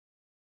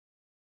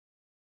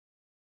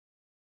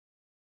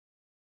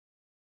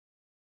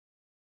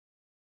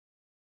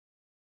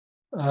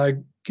Uh,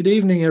 Good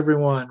evening,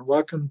 everyone.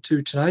 Welcome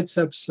to tonight's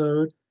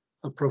episode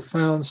of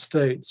Profound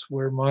States,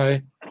 where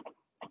my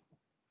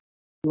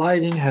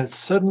lighting has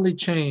suddenly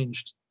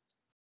changed,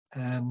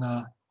 and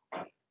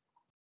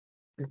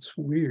it's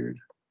weird.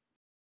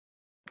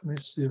 Let me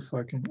see if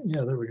I can.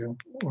 Yeah, there we go.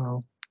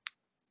 Well,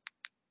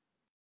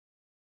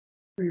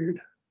 weird.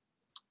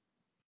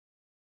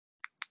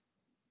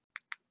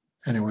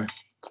 Anyway,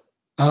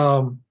 I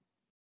don't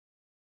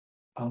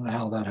know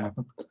how that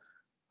happened.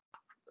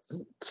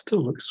 It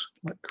still looks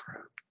like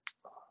crap.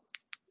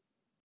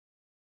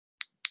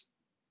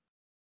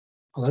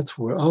 Oh, that's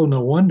where. Oh,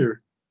 no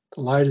wonder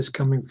the light is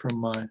coming from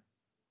my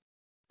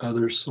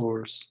other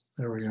source.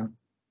 There we go.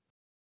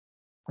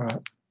 All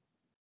right.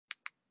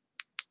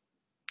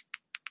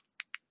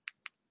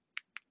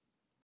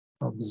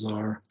 How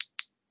bizarre.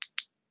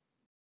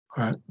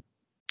 All right.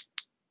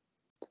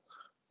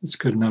 It's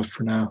good enough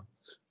for now.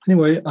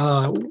 Anyway,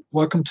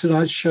 welcome to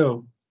tonight's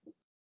show.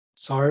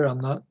 Sorry, I'm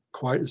not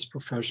quite as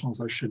professional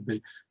as I should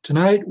be.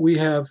 Tonight we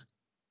have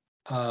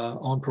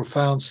on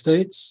Profound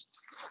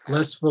States,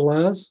 Les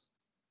Velez.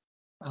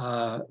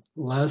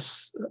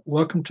 Les,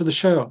 welcome to the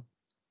show.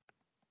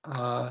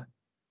 I'm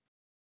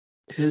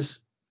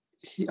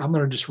going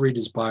to just read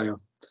his bio.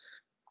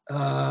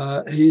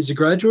 He's a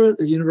graduate at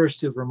the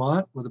University of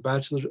Vermont with a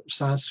Bachelor of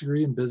Science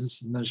degree in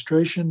Business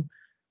Administration.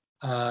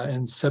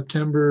 Beginning in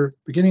September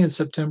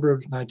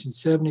of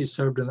 1970, he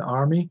served in the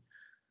Army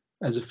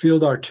as a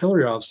field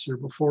artillery officer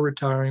before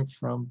retiring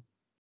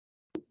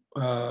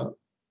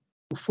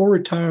before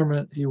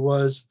retirement, he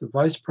was the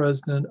vice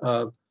president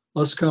of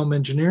Luscombe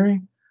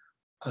Engineering,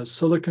 a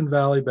Silicon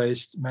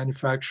Valley-based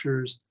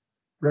manufacturer's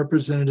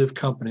representative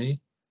company.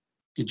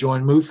 He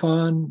joined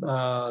MUFON,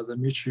 the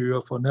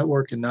Mutual UFO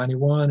Network, in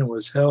 '91 and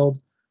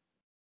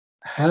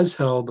has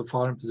held the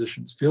following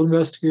positions: field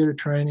investigator,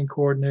 training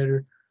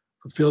coordinator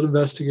for field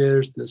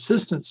investigators, the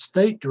assistant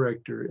state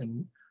director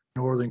in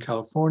Northern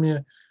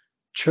California,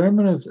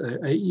 chairman of the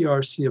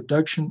AERC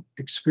Abduction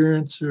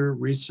Experiencer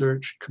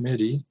Research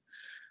Committee,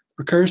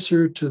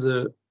 precursor to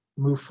the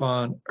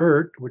MUFON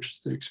A.R.T, which is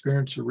the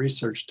Experiencer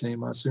Research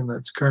Team, I assume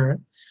that's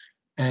current,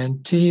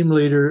 and team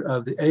leader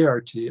of the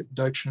A.E.R.C,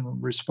 Abduction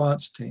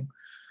Response Team,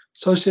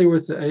 associated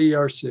with the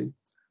AERC.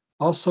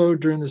 Also,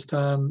 during this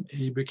time,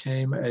 he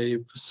became a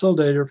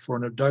facilitator for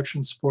an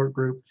abduction support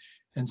group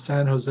in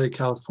San Jose,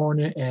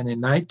 California, and in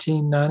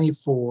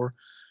 1994,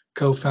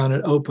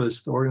 co-founded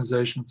OPUS, the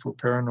Organization for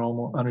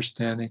Paranormal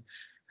Understanding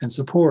and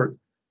Support,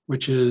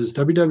 which is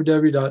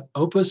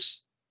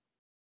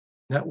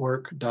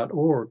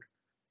www.opusnetwork.org.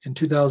 In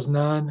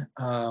 2009,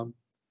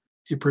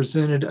 he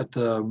presented at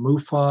the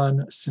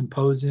MUFON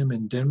Symposium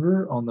in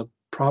Denver on the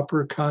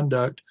proper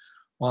conduct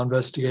while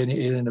investigating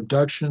alien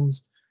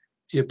abductions.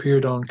 He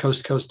appeared on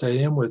Coast to Coast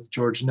AM with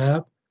George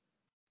Knapp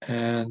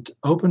and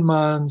Open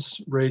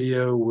Minds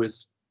Radio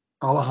with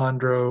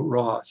Alejandro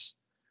Rojas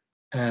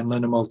and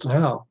Linda Moulton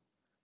Howe.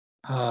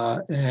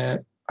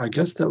 And I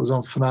guess that was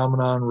on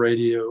Phenomenon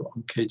Radio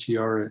on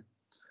KGRA.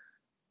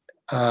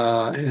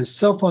 His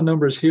cell phone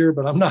number is here,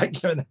 but I'm not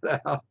giving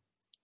that out.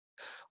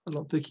 I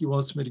don't think he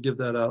wants me to give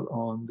that out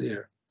on the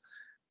air.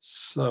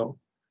 So,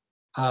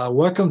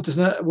 welcome to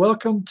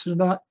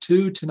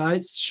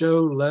tonight's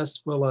show,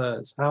 Les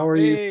Velez. How are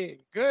you? Hey,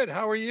 good.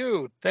 How are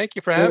you? Thank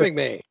you for having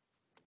me.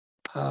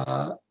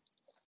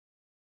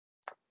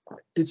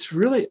 It's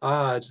really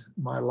odd,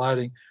 my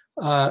lighting.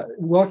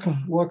 Welcome.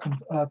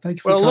 Thank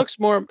you for coming.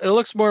 It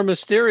looks more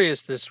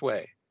mysterious this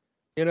way.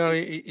 You know,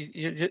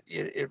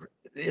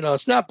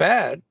 it's not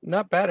bad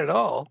at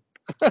all.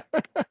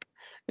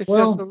 It's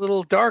just a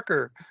little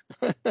darker.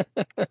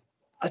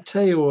 I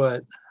tell you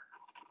what,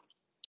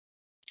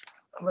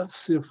 let's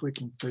see if we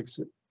can fix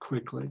it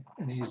quickly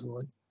and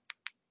easily.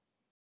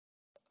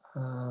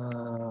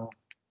 That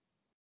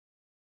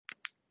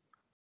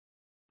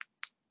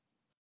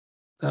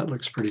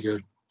looks pretty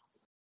good.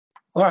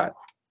 All right.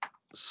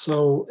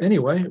 So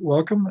anyway,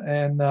 welcome,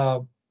 and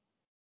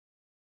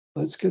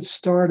let's get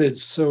started.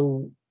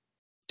 So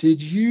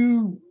did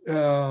you,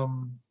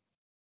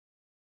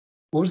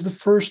 what was the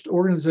first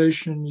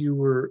organization you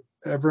were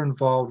ever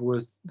involved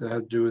with that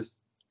had to do with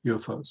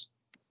UFOs?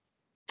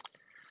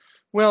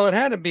 Well, it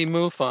had to be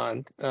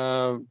MUFON,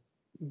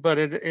 but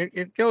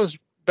it goes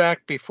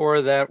back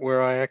before that,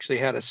 where I actually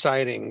had a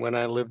sighting when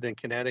I lived in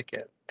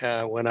Connecticut,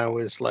 when I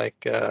was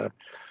like a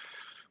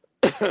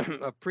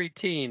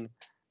preteen,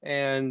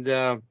 and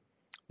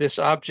this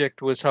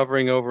object was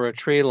hovering over a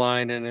tree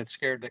line, and it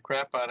scared the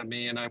crap out of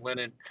me, and I went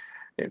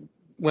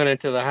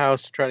into the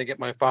house to try to get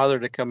my father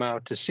to come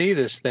out to see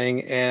this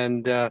thing,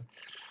 and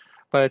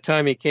by the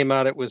time he came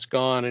out, it was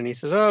gone. And he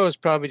says, "Oh, it was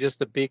probably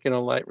just a beacon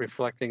of light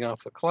reflecting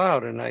off a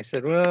cloud." And I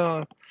said,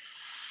 "Well,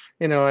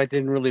 I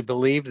didn't really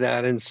believe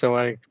that." And so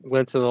I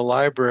went to the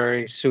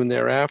library soon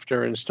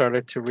thereafter and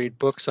started to read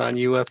books on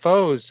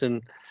UFOs.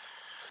 And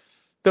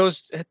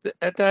those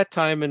at that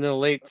time in the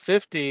late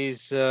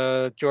 50s,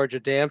 George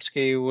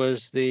Adamski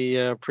was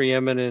the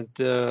preeminent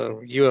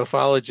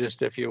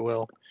ufologist, if you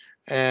will.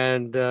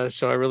 And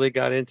so I really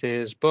got into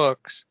his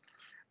books.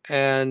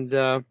 And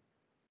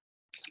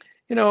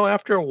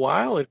after a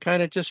while, it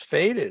kind of just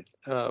faded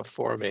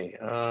for me.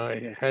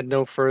 I had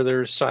no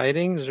further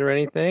sightings or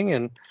anything,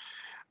 and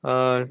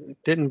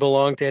didn't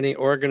belong to any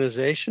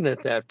organization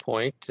at that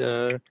point,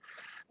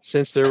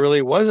 since there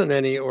really wasn't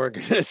any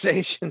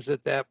organizations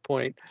at that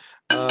point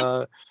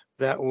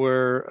that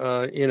were,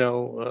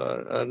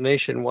 a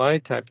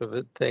nationwide type of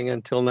a thing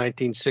until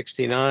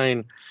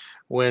 1969,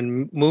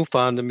 when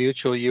MUFON, the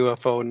Mutual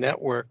UFO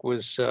Network,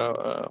 was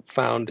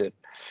founded.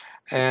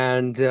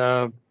 And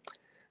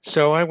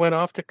so I went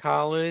off to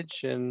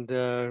college and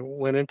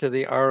went into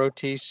the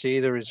ROTC,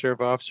 the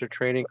Reserve Officer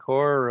Training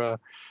Corps,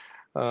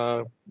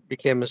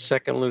 became a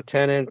second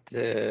lieutenant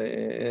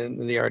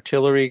in the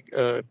artillery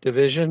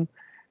division,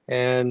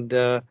 and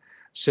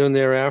soon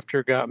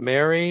thereafter got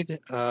married,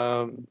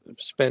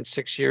 spent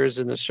 6 years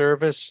in the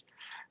service,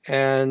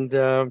 and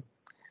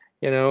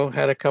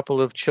had a couple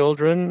of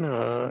children,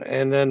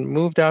 and then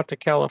moved out to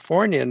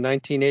California in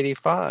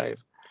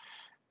 1985,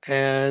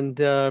 and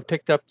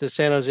picked up the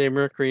San Jose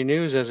Mercury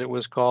News, as it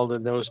was called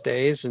in those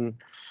days. And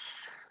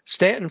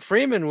Stanton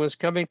Freeman was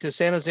coming to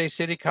San Jose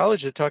City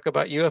College to talk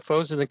about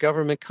UFOs and the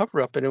government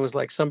cover-up, and it was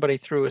like somebody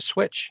threw a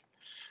switch.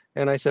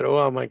 And I said,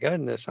 oh my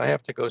goodness, I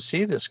have to go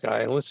see this guy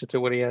and listen to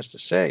what he has to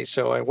say.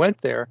 So I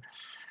went there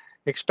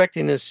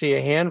expecting to see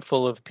a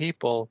handful of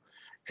people,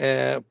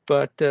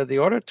 but the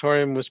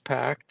auditorium was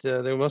packed.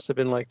 There must have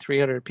been like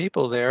 300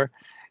 people there,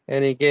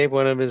 and he gave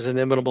one of his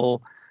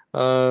inimitable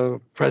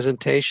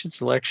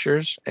presentations,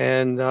 lectures,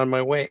 and on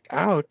my way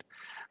out,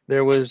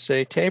 there was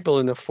a table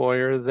in the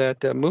foyer that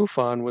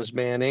MUFON was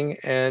manning,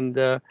 and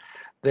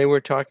they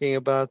were talking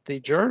about the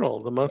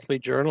journal, the monthly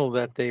journal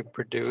that they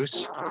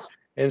produce.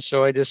 And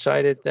so I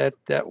decided that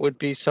that would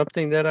be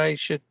something that I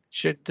should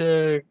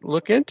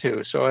look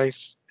into. So I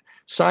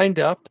signed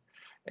up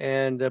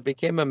and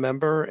became a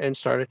member and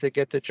started to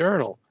get the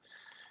journal.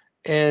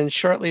 And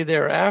shortly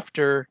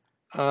thereafter,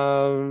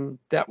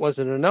 that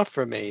wasn't enough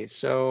for me.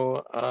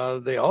 So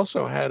they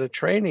also had a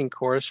training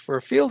course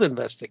for field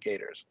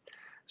investigators.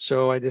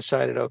 So I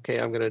decided, okay,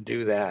 I'm going to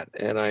do that.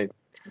 And I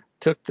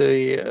took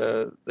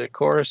the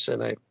course,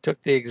 and I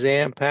took the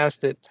exam,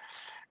 passed it.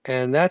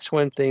 And that's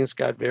when things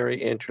got very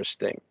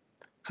interesting.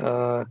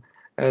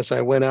 As I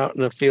went out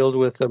in the field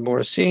with a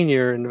more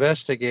senior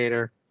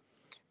investigator,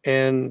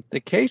 and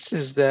the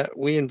cases that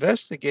we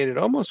investigated,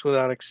 almost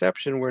without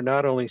exception, were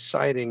not only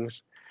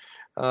sightings,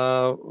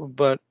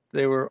 but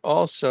they were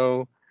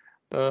also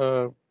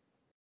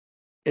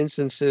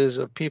instances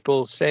of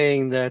people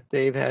saying that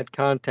they've had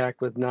contact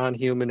with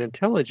non-human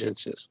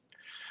intelligences,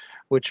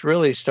 which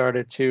really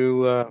started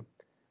to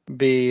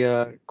be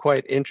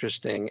quite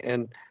interesting.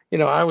 And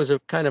I was a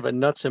kind of a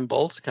nuts and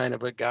bolts kind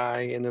of a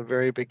guy in the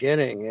very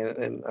beginning,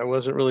 and I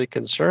wasn't really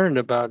concerned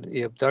about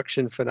the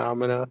abduction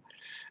phenomena.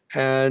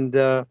 And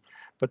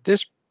but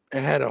this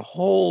had a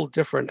whole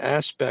different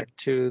aspect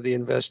to the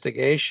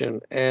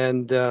investigation,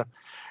 and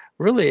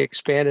really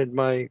expanded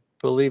my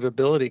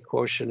believability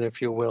quotient,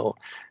 if you will,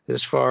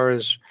 as far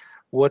as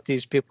what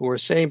these people were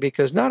saying,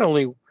 because not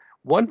only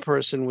one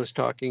person was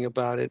talking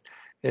about it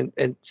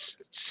and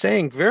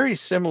saying very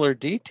similar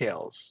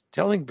details,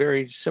 telling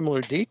very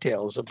similar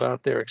details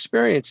about their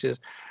experiences,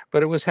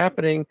 but it was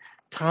happening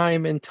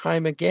time and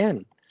time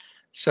again.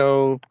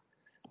 So,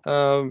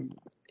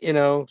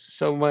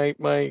 so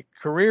my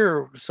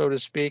career, so to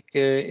speak,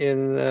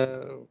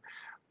 in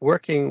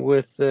working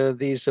with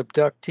these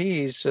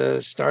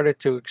abductees started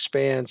to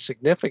expand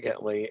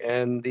significantly.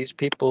 And these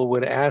people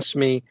would ask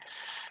me,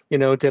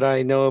 did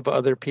I know of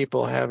other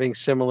people having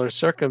similar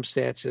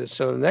circumstances?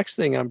 So the next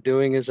thing I'm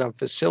doing is I'm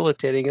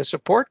facilitating a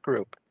support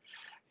group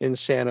in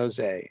San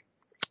Jose.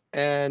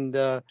 And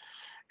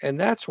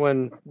that's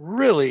when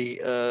really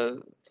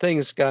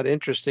things got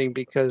interesting,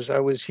 because I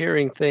was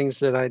hearing things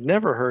that I'd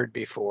never heard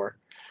before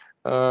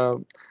uh,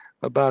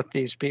 about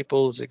these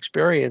people's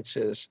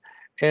experiences.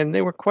 And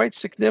they were quite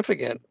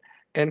significant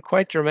and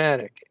quite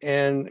dramatic.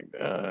 And,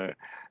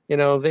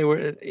 they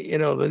were,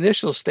 the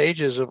initial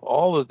stages of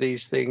all of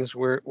these things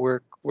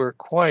were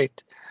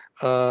quite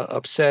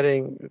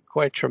upsetting,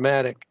 quite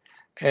traumatic.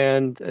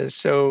 And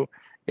so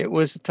it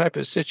was a type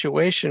of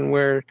situation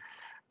where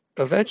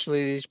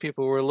eventually these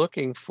people were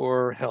looking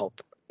for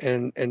help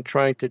and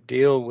trying to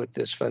deal with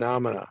this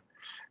phenomena.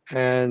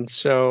 And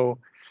so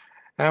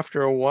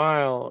after a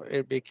while,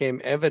 it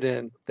became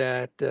evident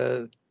that,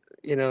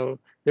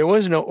 there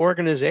was no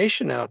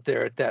organization out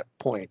there at that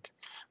point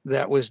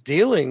that was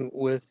dealing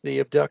with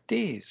the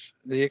abductees,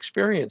 the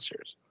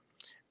experiencers.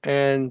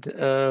 And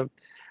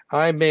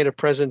I made a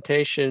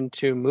presentation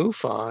to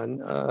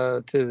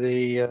MUFON, to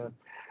the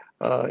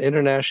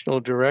international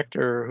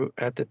director, who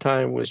at the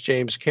time was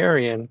James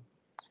Carrion,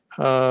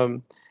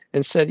 and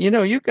said,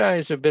 you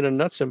guys have been a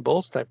nuts and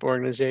bolts type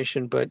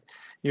organization, but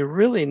you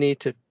really need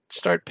to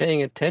start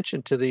paying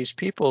attention to these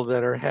people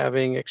that are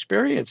having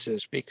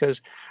experiences,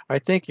 because I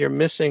think you're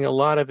missing a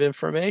lot of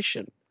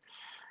information.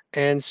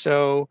 And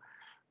so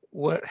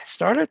what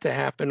started to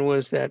happen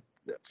was that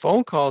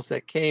phone calls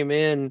that came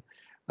in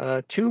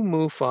to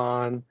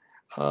MUFON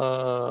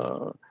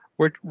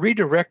were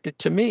redirected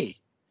to me.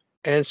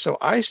 And so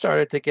I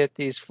started to get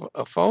these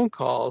phone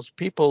calls,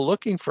 people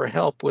looking for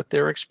help with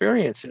their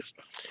experiences.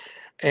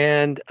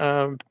 And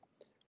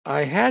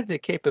I had the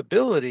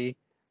capability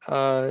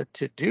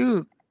to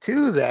do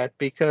that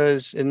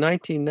because in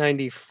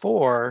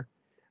 1994,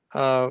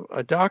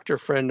 a doctor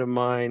friend of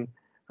mine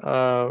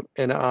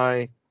and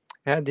I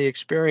had the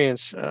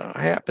experience.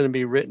 I happened to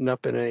be written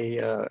up in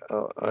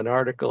an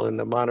article in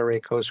the Monterey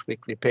Coast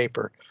Weekly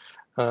paper.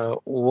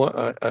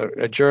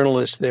 A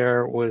journalist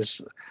there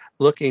was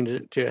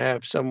looking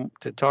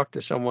to talk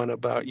to someone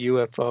about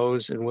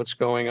UFOs and what's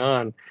going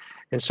on,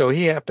 and so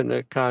he happened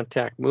to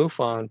contact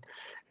MUFON,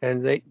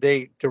 and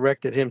they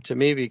directed him to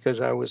me because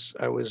I was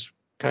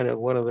kind of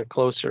one of the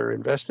closer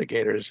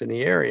investigators in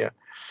the area,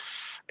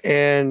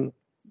 and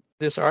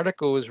this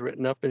article was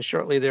written up, and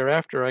shortly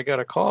thereafter, I got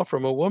a call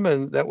from a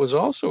woman that was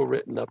also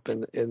written up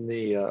in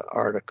the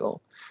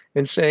article,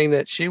 and saying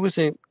that she was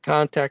in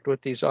contact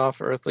with these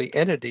off-earthly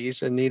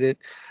entities and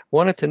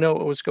wanted to know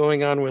what was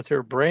going on with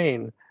her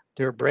brain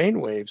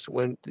waves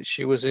when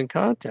she was in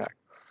contact.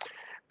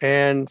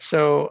 And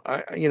so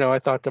I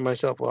thought to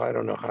myself, well, I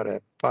don't know how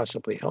to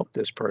possibly help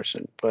this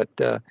person. But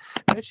then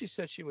she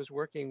said she was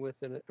working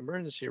with an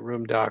emergency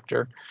room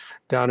doctor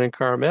down in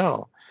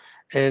Carmel,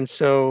 and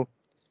so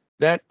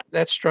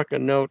that struck a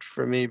note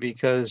for me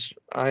because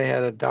I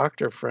had a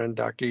doctor friend,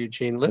 Dr.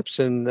 Eugene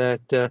Lipson,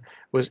 that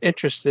was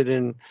interested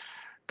in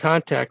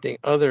contacting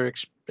other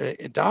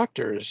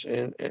doctors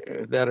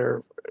that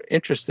are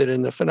interested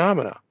in the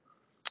phenomena.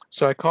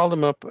 So I called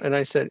him up and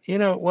I said, you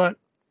know what?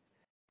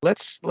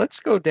 Let's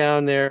go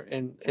down there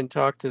and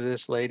talk to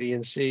this lady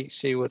and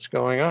see what's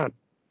going on.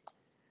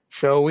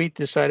 So we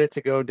decided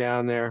to go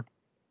down there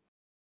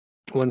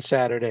one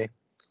Saturday,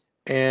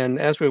 and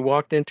as we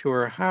walked into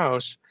her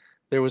house,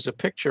 there was a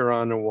picture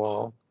on the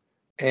wall.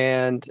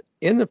 And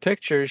in the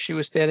picture, she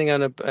was standing on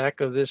the back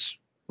of this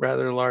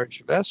rather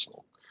large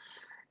vessel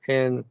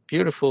and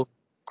beautiful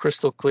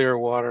crystal clear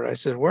water. I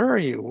said, "Where are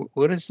you?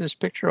 What is this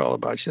picture all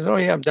about?" She says, "Oh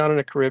yeah, I'm down in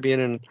the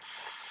Caribbean and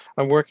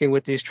I'm working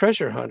with these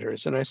treasure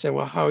hunters." And I said,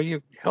 "Well, how are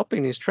you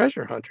helping these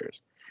treasure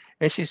hunters?"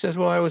 And she says,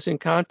 "Well, I was in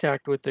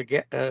contact with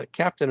the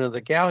captain of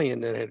the galleon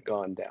that had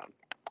gone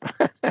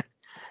down."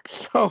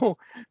 So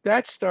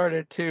that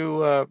started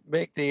to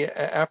make the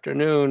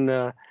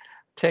afternoon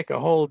take a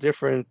whole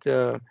different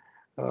uh,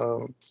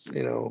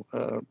 you know,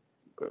 uh,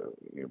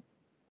 uh,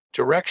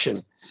 direction.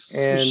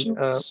 So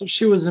And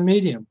she was a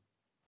medium.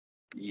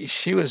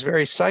 she was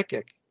very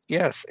psychic.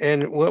 Yes.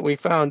 And what we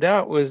found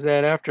out was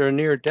that after a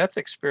near-death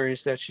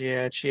experience that she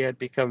had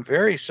become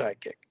very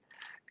psychic.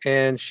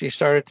 And she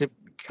started to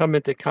come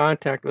into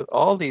contact with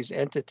all these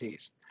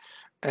entities.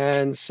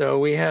 And so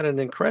we had an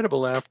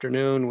incredible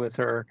afternoon with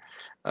her.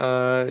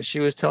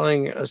 She was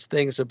telling us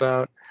things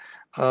about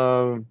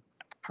um,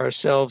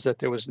 ourselves that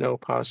there was no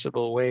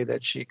possible way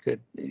that she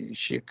could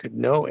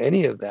know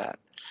any of that,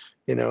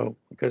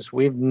 because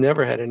we've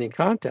never had any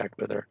contact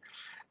with her.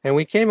 And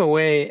we came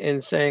away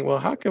and saying, well,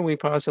 how can we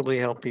possibly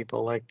help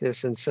people like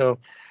this? And so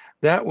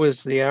that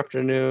was the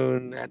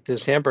afternoon at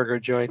this hamburger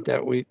joint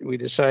that we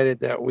decided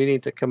that we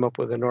need to come up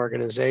with an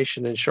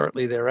organization. And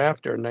shortly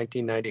thereafter, in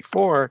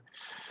 1994,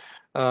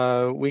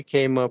 we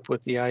came up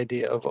with the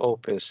idea of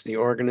OPUS, the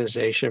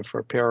Organization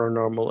for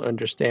Paranormal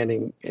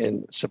Understanding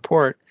and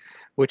Support,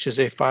 which is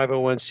a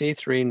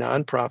 501c3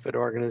 nonprofit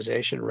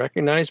organization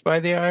recognized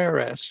by the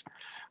IRS.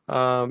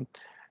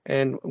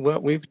 And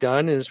what we've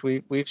done is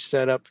we've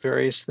set up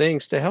various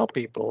things to help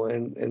people.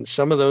 And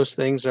some of those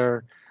things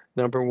are,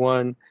 number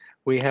one,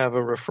 we have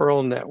a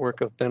referral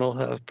network of mental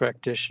health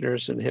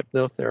practitioners and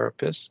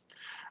hypnotherapists.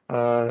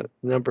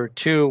 Number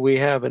two, we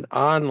have an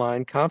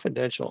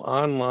confidential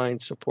online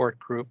support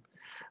group,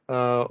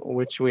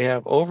 which we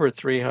have over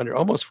 300,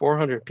 almost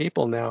 400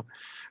 people now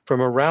from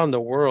around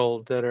the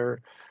world that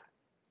are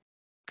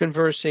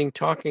conversing,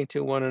 talking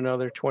to one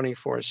another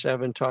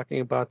 24/7, talking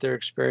about their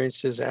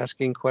experiences,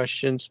 asking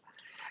questions.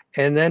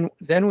 And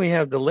then we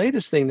have the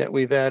latest thing that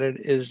we've added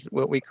is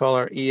what we call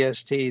our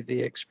EST,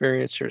 the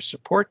Experiencer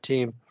Support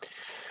Team,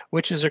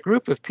 which is a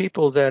group of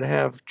people that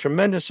have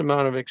tremendous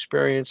amount of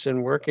experience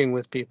in working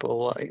with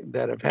people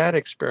that have had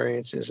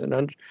experiences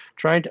and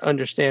trying to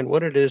understand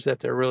what it is that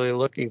they're really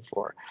looking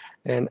for,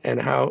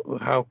 and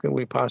how can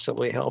we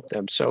possibly help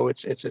them. So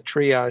it's a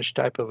triage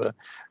type of a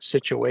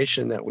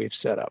situation that we've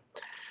set up.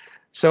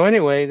 So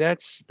anyway,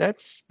 that's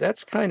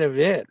kind of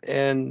it,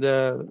 and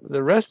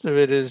the rest of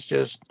it is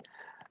just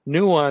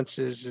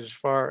nuances as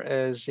far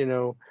as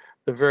the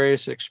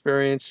various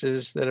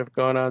experiences that have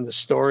gone on, the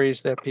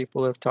stories that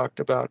people have talked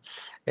about.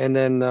 And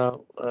then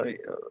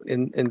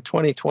in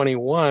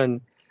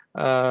 2021,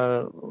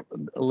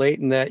 late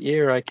in that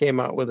year, I came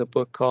out with a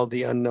book called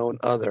The Unknown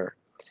Other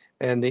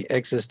and the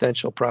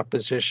Existential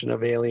Proposition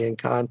of Alien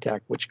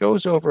Contact, which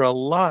goes over a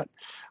lot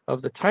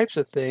of the types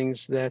of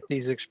things that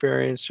these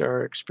experiencers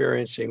are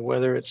experiencing,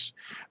 whether it's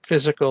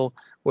physical,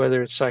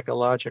 whether it's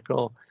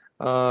psychological.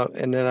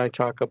 And then I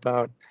talk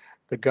about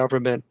the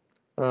government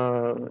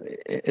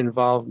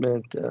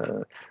involvement,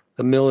 the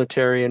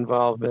military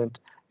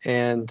involvement,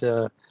 and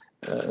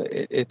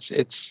it's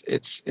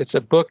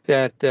a book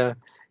that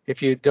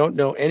if you don't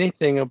know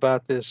anything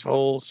about this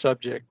whole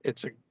subject,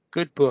 it's a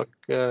good book,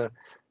 as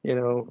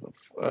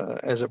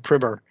a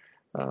primer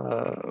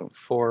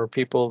for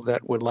people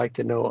that would like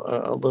to know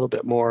a little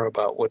bit more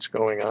about what's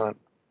going on.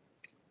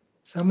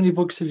 So how many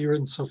books have you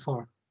written so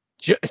far?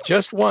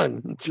 Just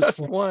one.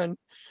 Just one. one.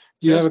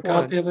 Do you have a Just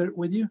one. copy of it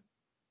with you?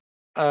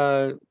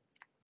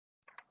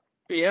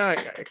 Yeah,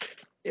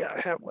 I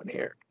have one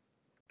here.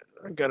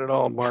 I got it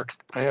all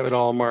marked. I have it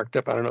all marked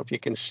up. I don't know if you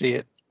can see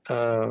it.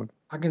 I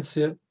can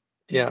see it.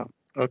 Yeah.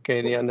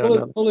 Okay. Yeah.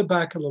 Pull it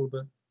back a little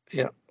bit.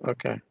 Yeah.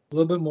 Okay. A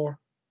little bit more.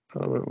 A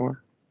little bit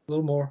more. A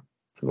little more.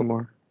 A little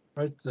more.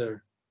 Right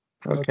there.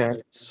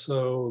 Okay.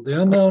 So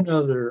the unknown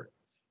other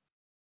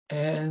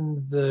and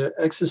the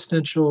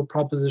existential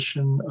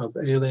proposition of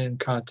alien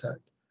contact.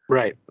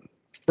 Right.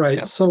 Right.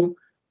 Yeah. So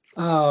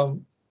how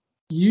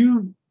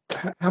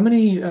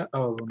many, let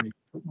me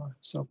put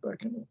myself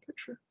back in the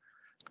picture.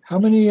 How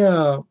many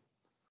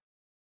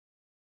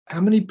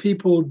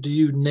people do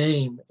you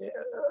name?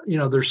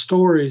 Their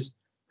stories.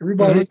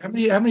 Everybody,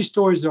 how many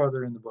stories are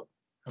there in the book?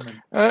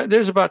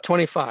 There's about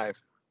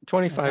 25 how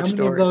many stories.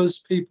 of those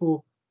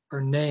people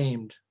are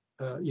named,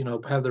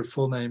 have their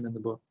full name in the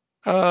book?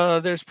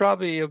 There's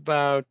probably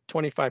about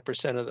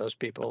 25% of those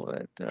people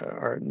that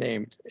are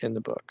named in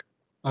the book.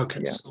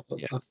 Okay. Yeah. So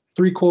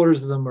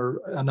 3/4 of them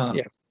are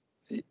anonymous.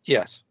 Yeah.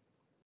 Yes.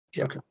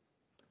 Yeah. Okay.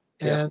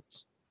 And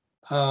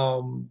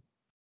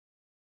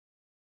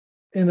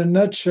in a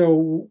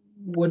nutshell,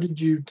 what did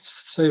you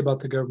say about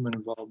the government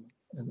involvement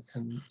in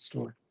the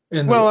story?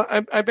 Well,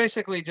 I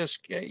basically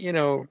just,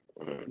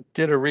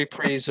 did a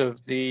reprise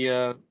of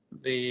the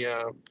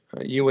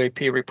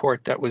UAP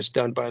report that was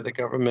done by the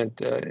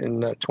government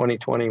in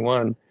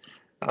 2021,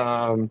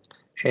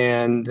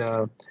 and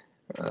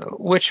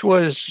which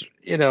was,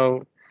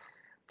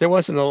 there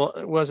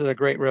wasn't a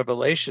great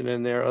revelation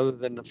in there other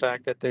than the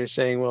fact that they're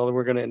saying, well,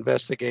 we're going to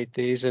investigate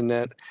these, and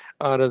that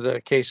out of the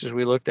cases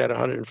we looked at,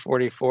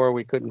 144,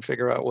 we couldn't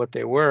figure out what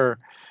they were,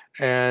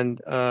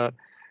 and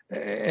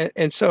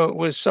so it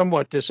was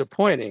somewhat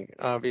disappointing,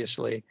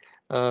 obviously,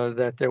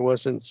 that there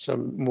wasn't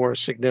some more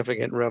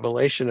significant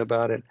revelation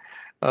about it.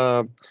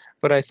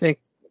 But I think,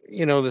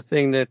 the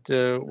thing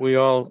that we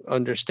all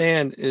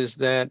understand is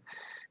that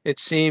it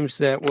seems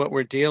that what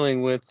we're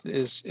dealing with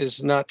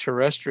is not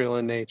terrestrial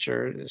in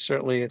nature.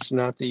 Certainly, it's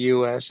not the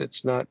U.S.,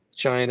 it's not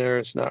China,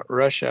 it's not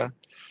Russia.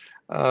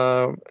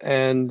 So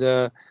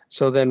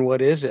then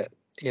what is it?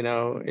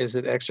 Is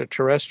it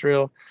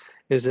extraterrestrial?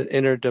 Is it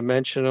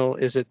interdimensional?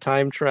 Is it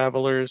time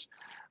travelers?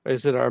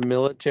 Is it our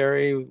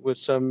military with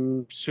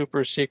some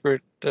super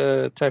secret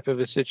type of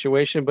a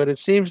situation? But it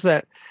seems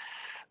that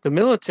the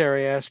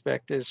military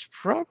aspect is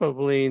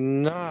probably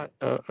not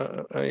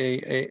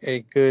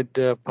a good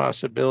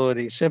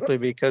possibility, simply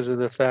because of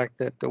the fact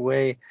that the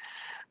way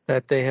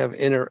that they have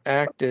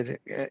interacted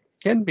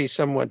can be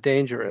somewhat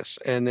dangerous,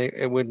 and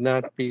it would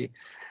not be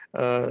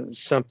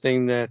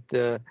something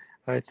that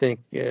I think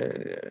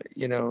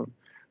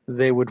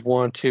they would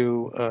want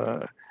to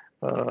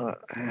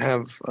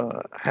have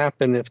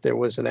happen if there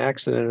was an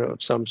accident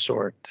of some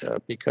sort,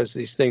 because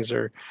these things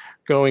are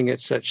going at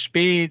such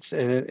speeds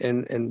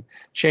and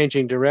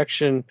changing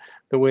direction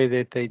the way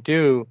that they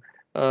do,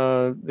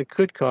 that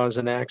could cause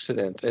an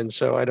accident. And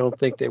so I don't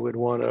think they would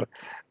want to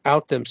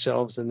out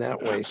themselves in that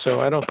way.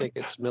 So I don't think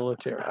it's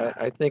military.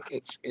 I think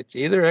it's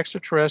either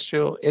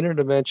extraterrestrial,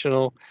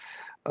 interdimensional,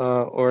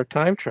 or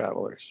time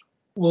travelers,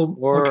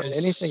 or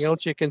anything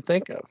else you can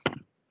think of.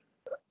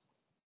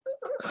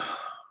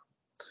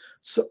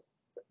 So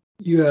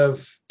you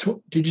have,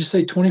 did you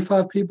say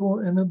 25 people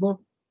in the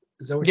book?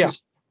 Is that what you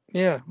said?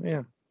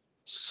 Yeah.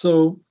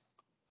 So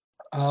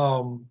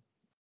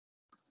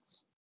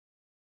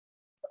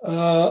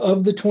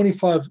of the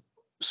 25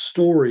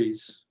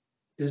 stories,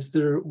 is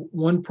there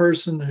one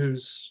person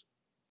whose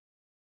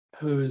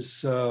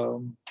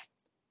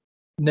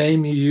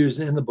name you use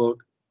in the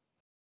book,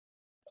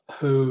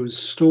 whose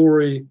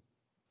story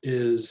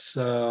is,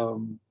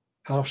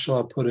 how shall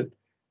I put it?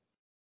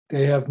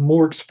 They have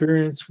more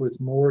experience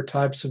with more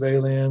types of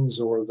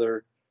aliens, or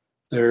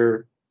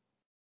they're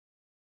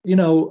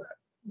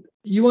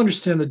you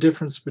understand the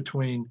difference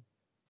between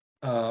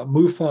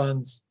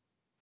MUFON's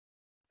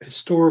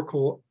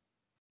historical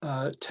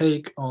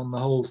take on the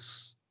whole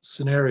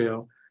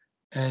scenario,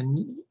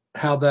 and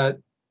how that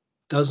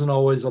doesn't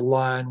always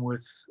align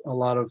with a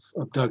lot of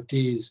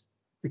abductees'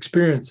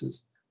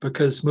 experiences,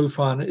 because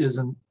MUFON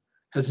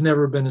has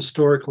never been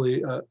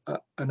historically an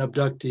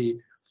abductee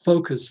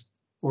focused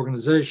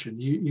organization.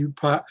 You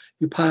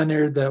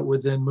pioneered that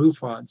within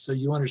MUFON, so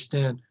you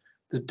understand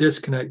the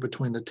disconnect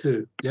between the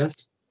two.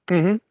 Yes.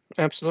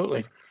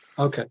 Absolutely.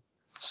 Okay.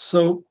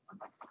 So,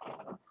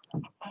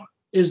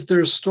 is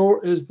there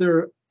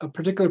a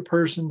particular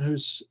person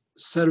whose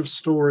set of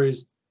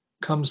stories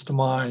comes to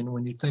mind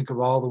when you think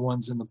of all the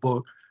ones in the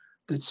book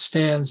that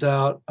stands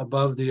out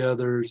above the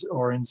others,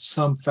 or in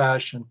some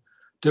fashion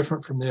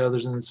different from the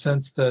others, in the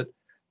sense that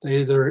they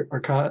either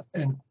are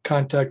in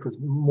contact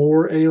with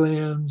more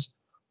aliens,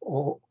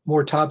 or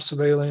more types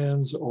of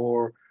aliens,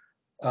 or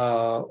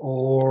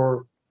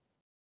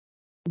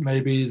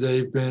maybe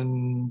they've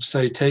been,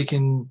 say,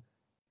 taken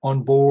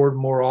on board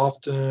more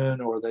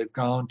often, or they've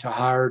gone to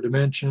higher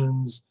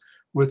dimensions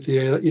with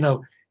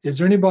the, is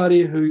there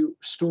anybody who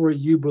story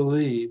you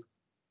believe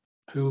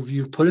who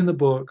you've put in the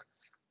book,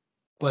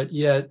 but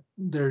yet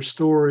their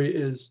story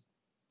is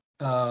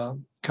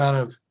kind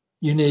of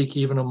unique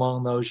even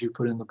among those you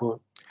put in the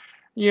book?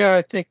 Yeah,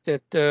 I think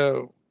that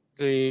the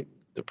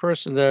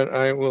person that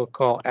I will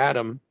call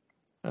Adam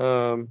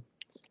um,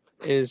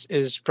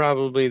 is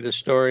probably the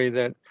story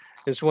that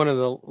is one of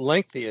the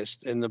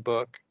lengthiest in the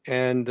book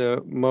and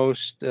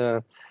most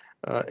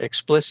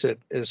explicit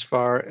as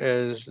far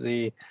as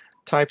the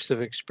types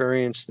of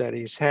experience that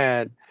he's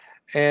had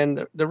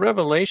and the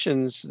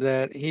revelations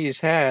that he's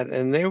had,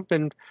 and they've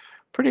been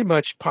pretty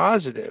much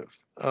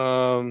positive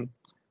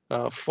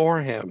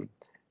for him.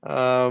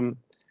 Um,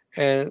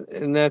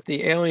 and that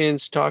the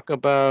aliens talk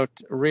about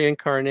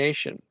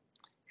reincarnation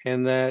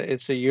and that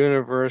it's a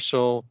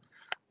universal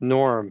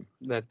norm,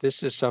 that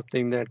this is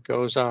something that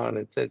goes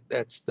on.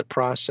 That's the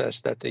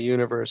process that the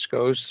universe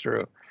goes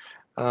through.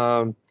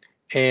 Um,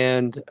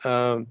 and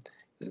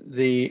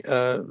the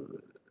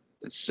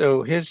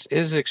so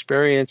his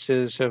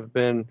experiences have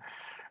been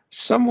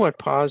somewhat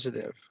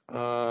positive.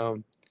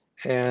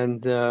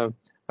 And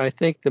I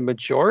think the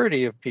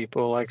majority of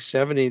people, like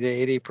 70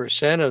 to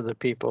 80% of the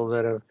people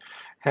that have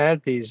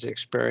had these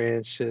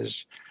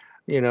experiences,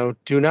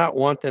 do not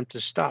want them to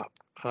stop.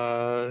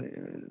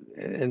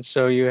 And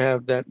so you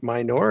have that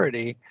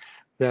minority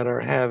that are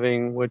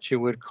having what you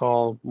would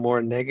call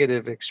more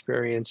negative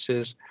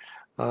experiences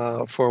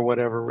for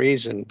whatever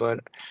reason.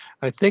 But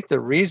I think the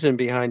reason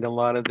behind a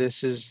lot of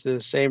this is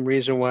the same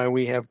reason why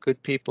we have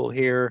good people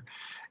here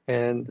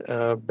and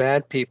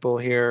bad people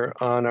here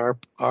on our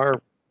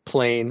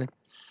plane,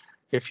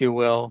 if you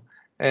will.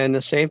 And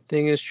the same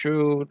thing is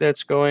true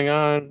that's going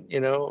on,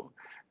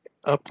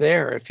 up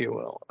there, if you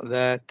will,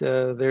 that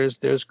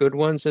there's good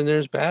ones and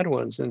there's bad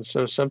ones. And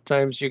so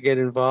sometimes you get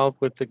involved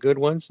with the good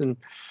ones and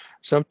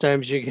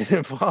sometimes you get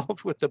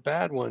involved with the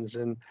bad ones,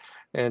 and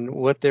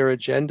what their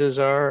agendas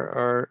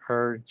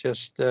are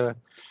just,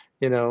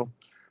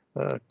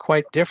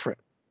 quite different.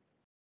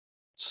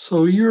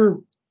 So your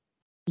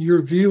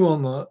view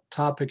on the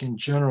topic in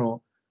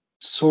general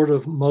sort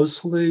of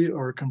mostly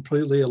or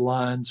completely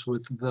aligns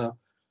with the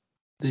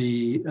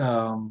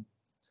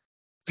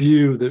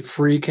view that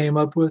Free came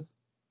up with,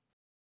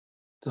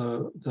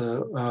 the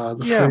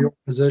Yeah, Free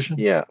organization.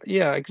 yeah,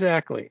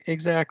 exactly.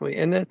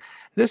 And then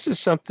this is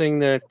something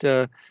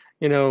that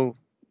you know,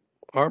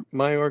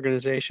 my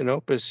organization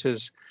Opus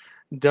has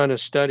done a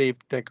study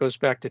that goes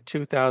back to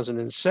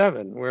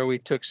 2007, where we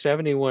took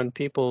 71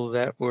 people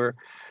that were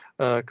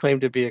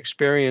claimed to be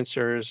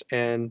experiencers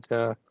and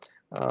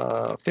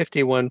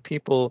 51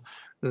 people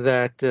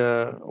that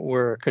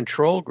were a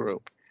control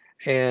group.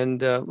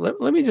 And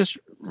let me just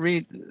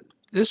read.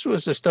 This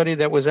was a study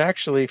that was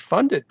actually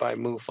funded by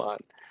MUFON,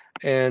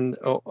 and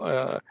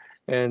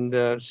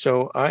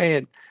so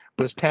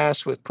was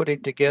tasked with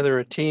putting together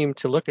a team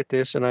to look at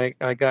this, and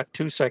I got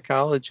two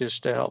psychologists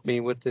to help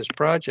me with this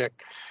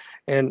project.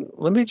 And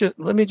let me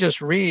just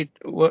read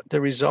what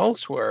the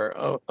results were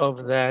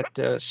of that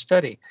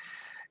study.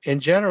 In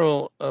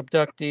general,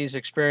 abductees'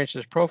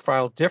 experiences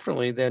profile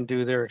differently than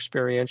do their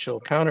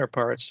experiential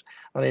counterparts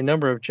on a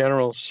number of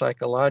general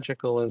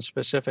psychological and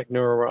specific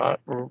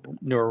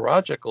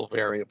neurological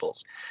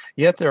variables.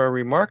 Yet there are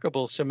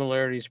remarkable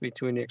similarities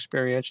between the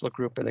experiential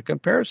group and the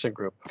comparison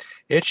group.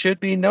 It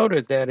should be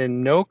noted that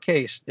in no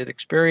case did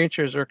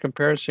experiencers or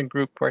comparison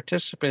group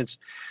participants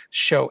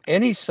show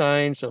any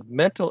signs of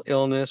mental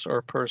illness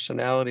or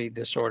personality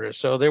disorder.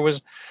 So there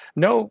was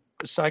no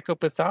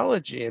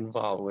psychopathology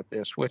involved with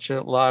this, which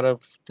a lot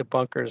of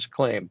debunkers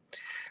claim.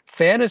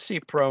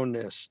 Fantasy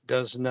proneness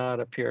does not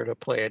appear to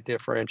play a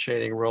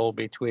differentiating role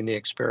between the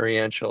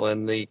experiential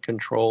and the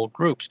control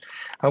groups.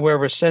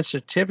 However,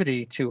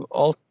 sensitivity to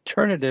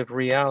alternative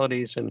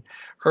realities and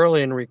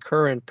early and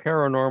recurrent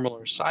paranormal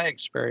or psi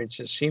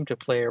experiences seem to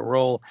play a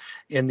role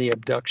in the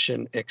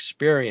abduction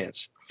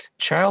experience.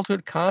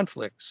 Childhood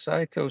conflict,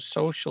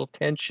 psychosocial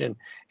tension,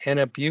 and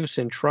abuse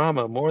and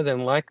trauma more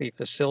than likely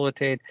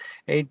facilitate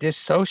a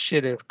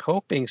dissociative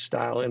coping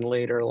style in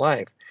later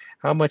life.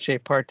 How much a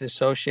part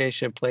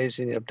dissociation plays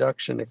in the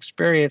abduction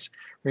experience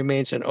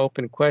remains an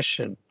open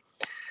question.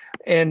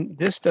 And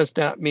this does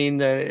not mean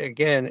that,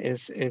 again,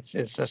 it's a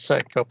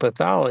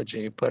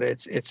psychopathology, but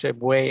it's a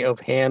way of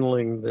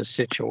handling the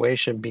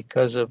situation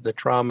because of the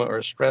trauma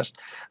or stress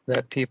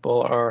that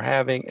people are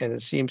having, and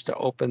it seems to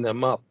open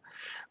them up.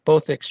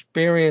 Both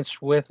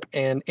experience with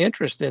and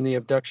interest in the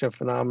abduction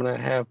phenomena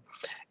have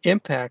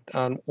impact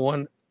on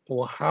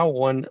how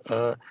one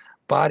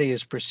body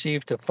is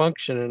perceived to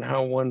function and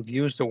how one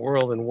views the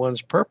world and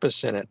one's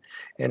purpose in it,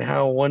 and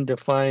how one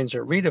defines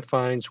or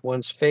redefines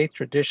one's faith,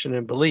 tradition,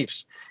 and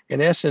beliefs. In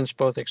essence,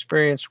 both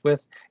experience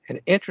with and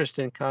interest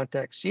in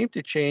contact seem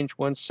to change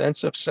one's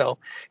sense of self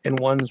and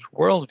one's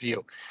worldview.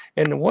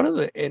 And one of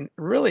the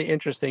really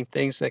interesting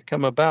things that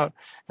come about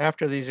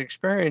after these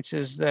experiences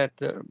is that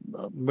the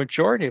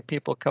majority of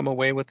people come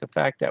away with the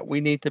fact that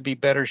we need to be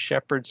better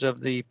shepherds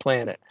of the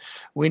planet.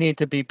 We need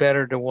to be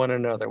better to one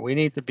another. We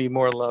need to be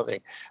more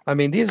loving. I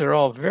mean, these are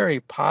all very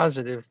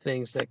positive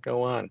things that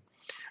go on.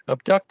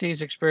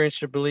 Abductees experience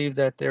to believe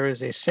that there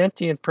is a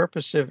sentient,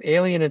 purposive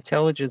alien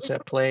intelligence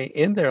at play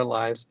in their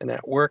lives and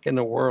at work in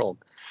the world.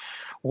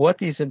 What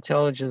these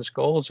intelligence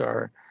goals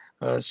are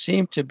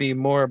seem to be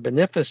more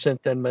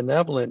beneficent than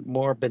malevolent,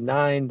 more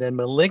benign than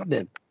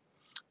malignant.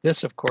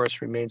 This, of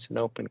course, remains an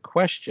open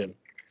question.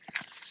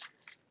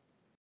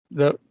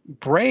 The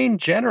brain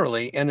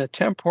generally and the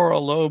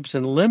temporal lobes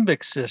and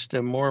limbic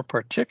system more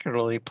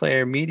particularly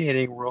play a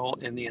mediating role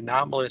in the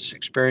anomalous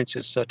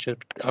experiences such as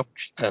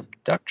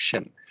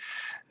abduction.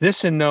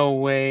 This in no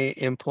way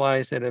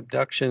implies that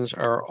abductions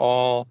are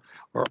all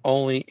or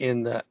only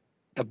in the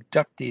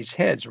abductees'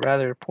 heads.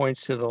 Rather, it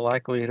points to the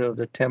likelihood of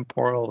the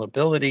temporal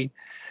ability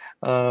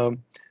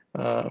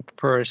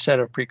per a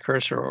set of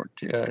precursor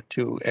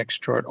to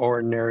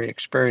extraordinary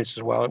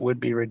experiences. While it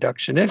would be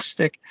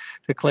reductionistic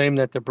to claim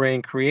that the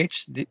brain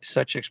creates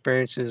such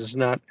experiences, is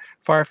not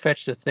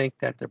far-fetched to think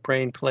that the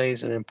brain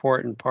plays an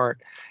important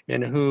part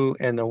in who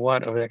and the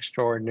what of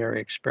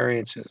extraordinary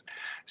experiences.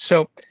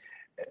 So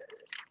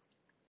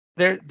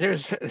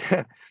there's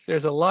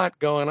there's a lot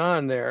going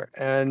on there,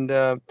 and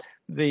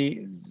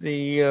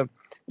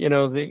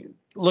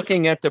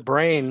looking at the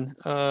brain,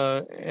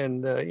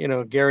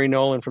 Gary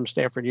Nolan from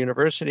Stanford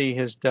University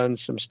has done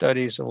some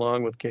studies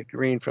along with Kit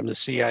Green from the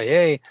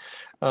CIA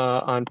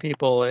on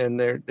people, and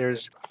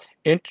there's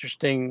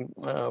interesting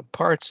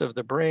parts of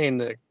the brain,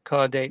 the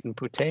caudate and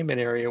putamen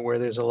area, where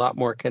there's a lot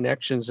more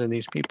connections in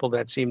these people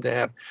that seem to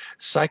have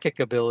psychic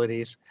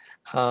abilities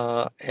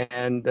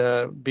and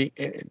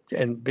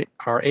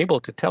are able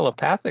to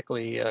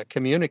telepathically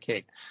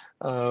communicate.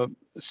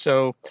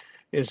 So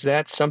is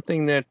that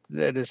something that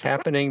is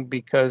happening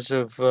because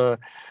of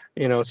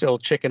it's the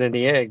old chicken and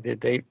the egg?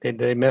 Did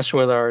they mess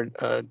with our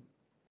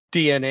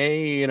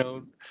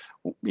DNA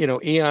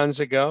eons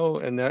ago,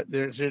 and that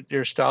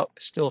they're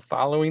still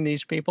following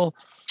these people,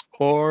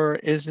 or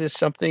is this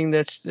something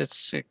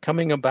that's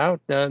coming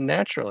about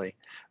naturally?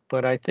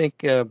 But I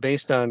think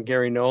based on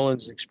Gary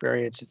Nolan's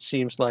experience, it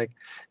seems like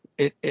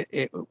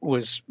it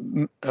was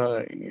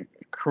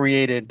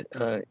created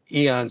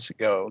eons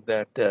ago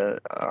that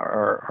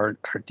our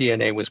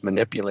DNA was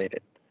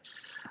manipulated.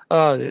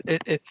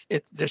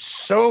 There's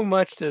so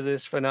much to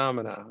this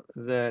phenomena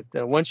that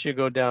once you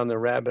go down the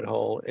rabbit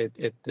hole,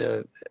 it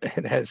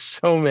has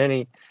so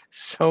many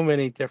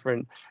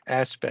different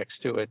aspects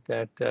to it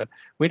that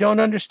we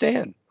don't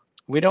understand.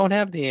 We don't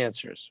have the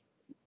answers.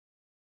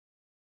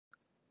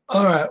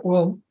 All right.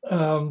 Well,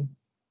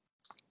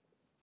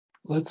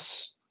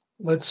 let's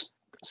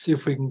see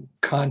if we can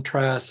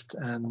contrast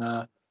and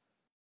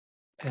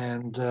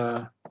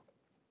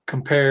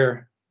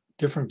compare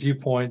different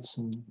viewpoints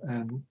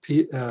and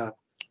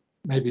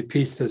maybe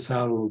piece this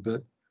out a little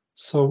bit.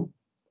 So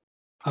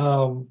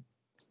on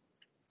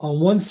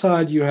one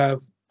side you have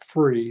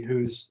Free,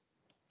 who's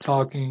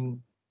talking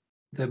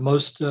that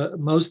most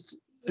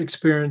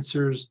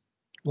experiencers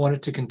want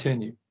it to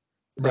continue.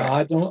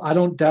 Right. Now I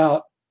don't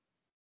doubt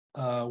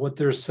what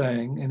they're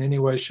saying in any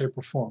way, shape,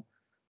 or form.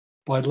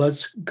 But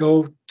let's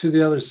go to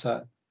the other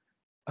side.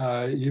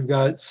 You've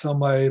got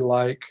somebody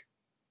like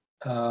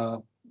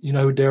you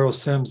know who Daryl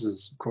Sims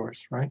is, of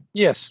course, right?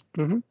 Yes.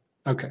 Mm-hmm.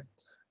 Okay.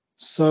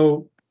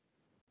 So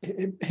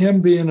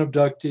him being an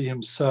abductee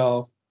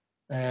himself,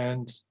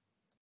 and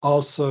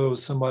also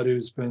somebody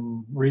who's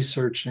been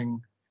researching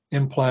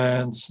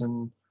implants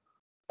and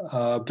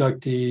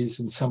abductees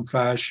in some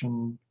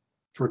fashion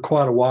for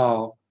quite a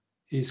while,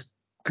 he's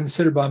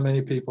considered by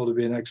many people to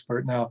be an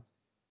expert. Now,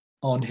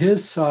 on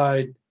his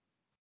side,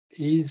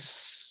 he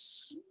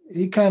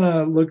kind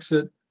of looks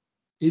at,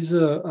 he's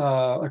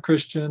a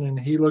Christian, and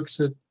he looks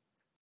at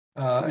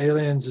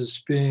aliens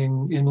as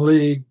being in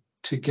league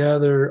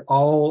together,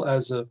 all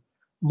as a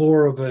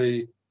more of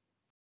a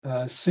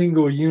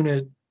single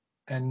unit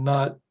and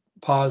not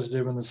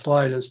positive in the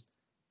slightest.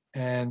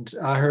 And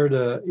I heard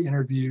an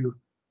interview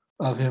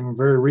of him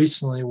very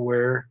recently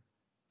where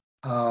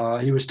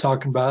he was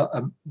talking about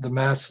the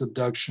mass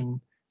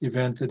abduction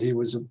event that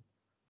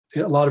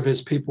a lot of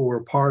his people were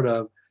a part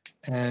of.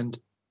 And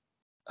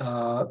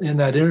in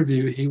that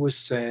interview, he was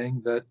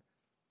saying that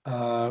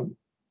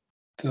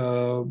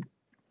the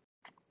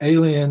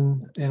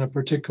alien in a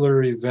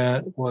particular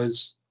event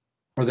was,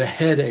 or the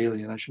head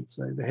alien, I should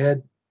say, the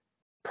head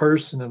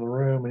person in the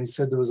room. And he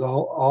said there was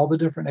all the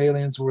different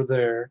aliens were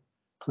there,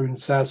 including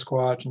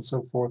Sasquatch and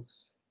so forth.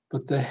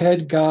 But the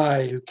head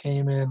guy who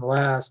came in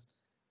last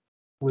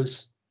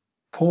was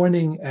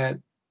pointing at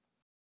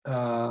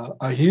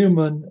a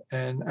human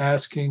and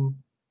asking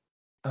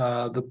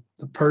the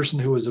person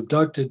who was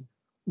abducted,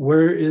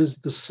 where is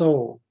the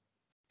soul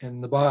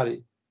in the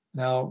body?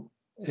 Now,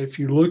 if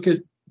you look at,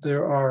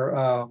 there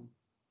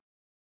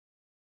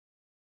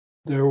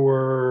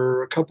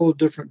were a couple of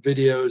different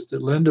videos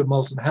that Linda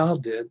Moulton Howe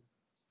did,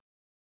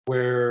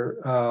 where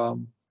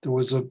there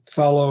was a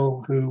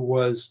fellow who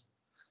was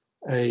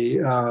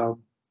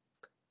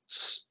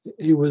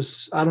he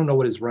was, I don't know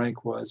what his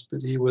rank was,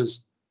 but he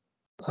was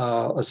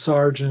a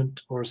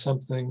sergeant or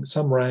something,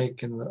 some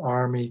rank in the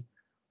Army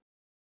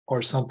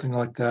or something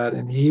like that.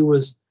 And he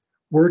was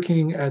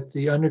working at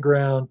the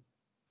underground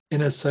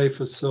NSA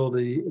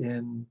facility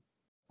in,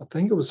 I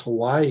think it was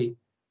Hawaii.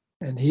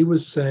 And he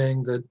was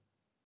saying that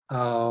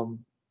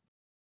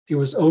he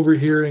was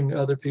overhearing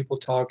other people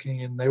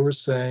talking, and they were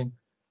saying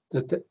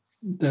that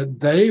that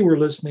they were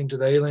listening to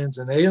the aliens,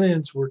 and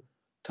aliens were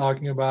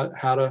talking about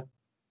how to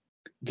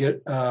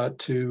get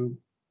to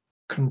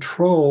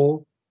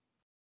control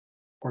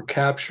or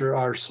capture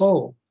our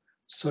soul.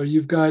 So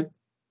you've got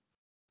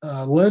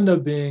Linda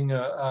being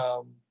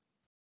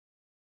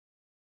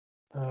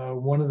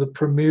one of the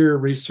premier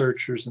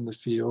researchers in the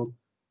field,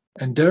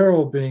 and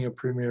Daryl being a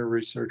premier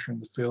researcher in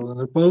the field, and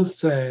they're both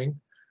saying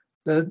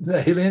that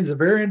the aliens are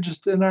very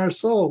interested in our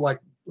soul,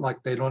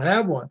 like they don't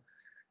have one.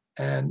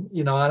 And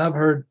and I've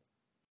heard,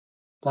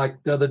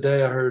 like the other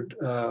day, I heard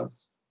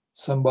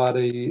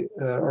somebody,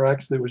 or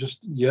actually it was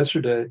just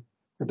yesterday,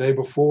 or day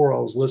before, I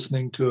was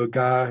listening to a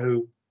guy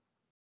who,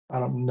 I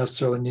don't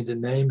necessarily need to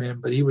name him,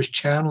 but he was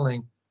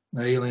channeling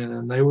the alien,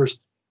 and the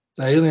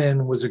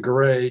alien was a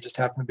gray, just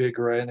happened to be a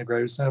gray, and the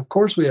gray was saying, "Of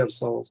course we have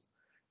souls."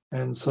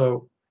 And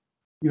so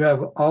you have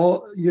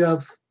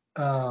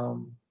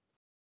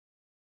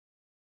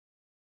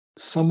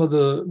some of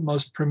the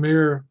most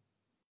premier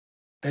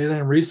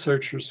alien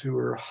researchers who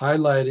are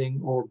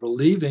highlighting or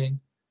believing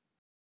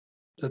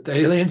that the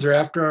aliens are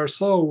after our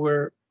soul,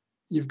 where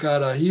you've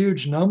got a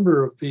huge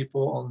number of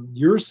people on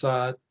your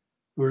side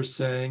who are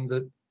saying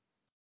that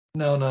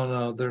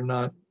no, they're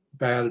not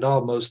bad at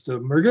all. Most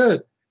of them are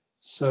good.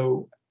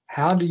 So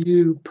how do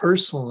you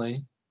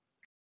personally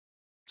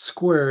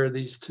square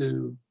these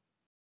two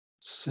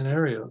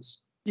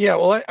scenarios? Yeah,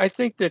 well, I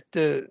think that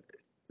the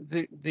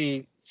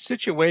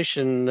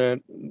situation that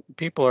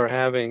people are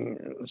having,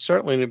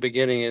 certainly in the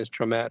beginning, is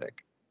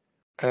traumatic.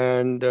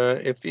 And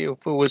if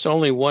it was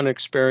only one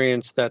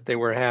experience that they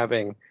were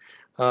having,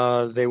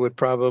 they would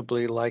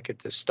probably like it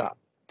to stop.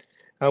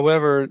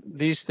 However,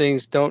 these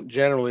things don't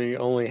generally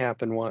only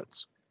happen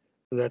once,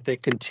 that they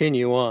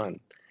continue on,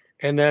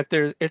 and that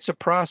it's a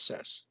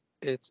process.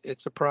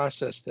 It's a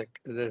process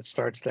that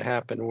starts to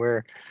happen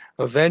where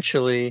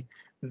eventually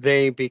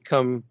they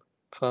become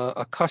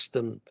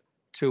accustomed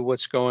to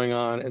what's going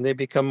on, and they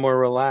become more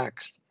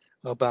relaxed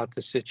about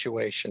the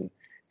situation.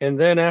 And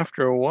then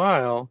after a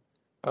while,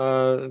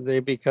 they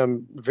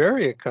become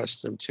very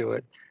accustomed to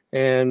it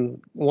and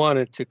want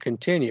it to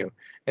continue.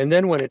 And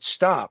then when it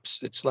stops,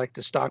 it's like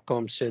the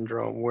Stockholm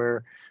syndrome,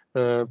 where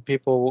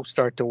people will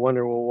start to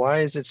wonder, well, why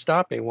is it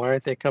stopping? Why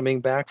aren't they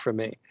coming back for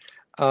me?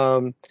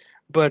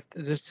 But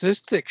the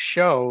statistics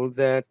show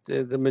that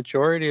the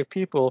majority of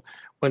people,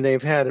 when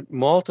they've had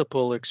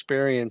multiple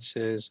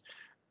experiences,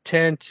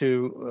 tend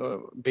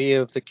to be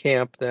of the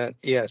camp that,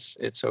 yes,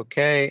 it's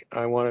okay,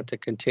 I want it to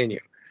continue.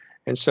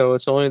 And so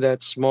it's only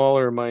that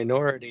smaller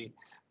minority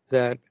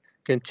that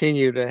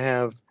continue to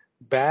have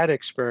bad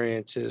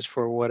experiences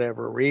for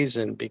whatever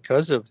reason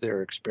because of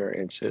their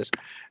experiences,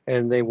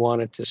 and they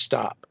want it to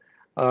stop.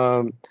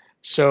 Um,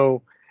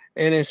 so,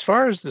 and as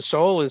far as the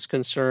soul is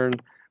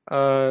concerned,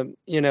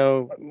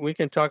 we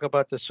can talk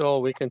about the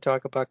soul, we can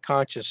talk about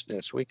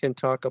consciousness, we can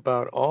talk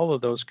about all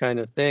of those kind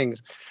of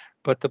things.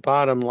 But the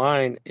bottom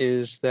line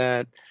is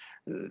that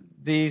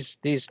these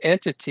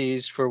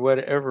entities, for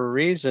whatever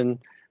reason,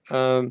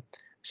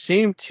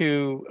 seem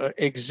to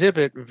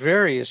exhibit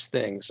various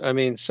things. I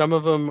mean, some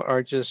of them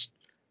are just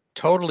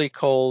totally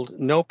cold,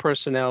 no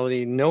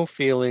personality, no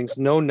feelings,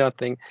 no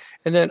nothing.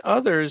 And then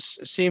others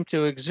seem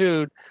to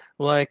exude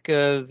like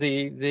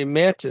the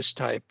mantis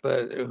type,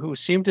 who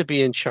seem to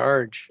be in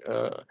charge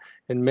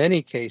in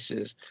many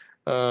cases.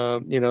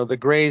 The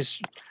grays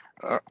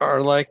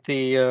are like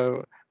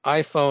the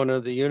iPhone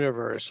of the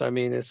universe. I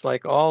mean, it's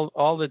like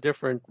all the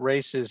different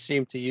races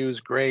seem to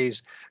use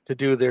grays to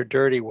do their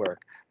dirty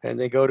work. And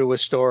they go to a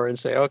store and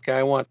say, okay,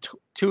 I want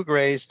two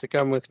grays to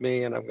come with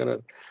me, and I'm going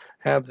to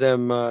have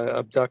them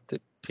abduct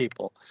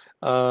people.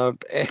 And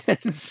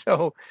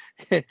so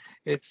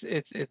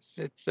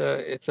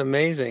it's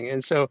amazing.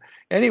 And so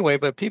anyway,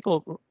 but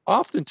people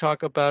often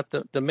talk about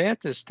the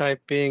mantis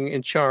type being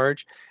in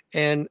charge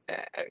and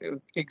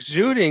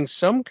exuding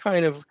some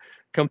kind of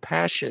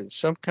compassion,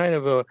 some kind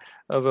of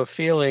a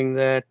feeling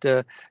that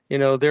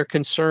they're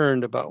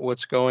concerned about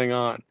what's going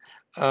on.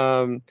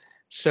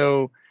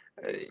 So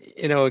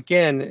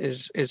again,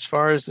 as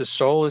far as the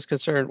soul is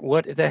concerned,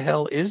 what the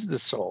hell is the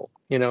soul?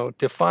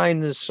 Define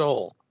the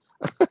soul.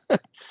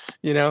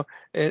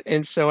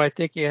 And so I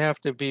think you have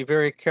to be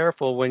very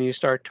careful when you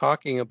start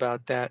talking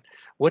about that.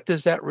 What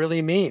does that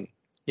really mean?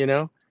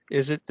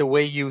 Is it the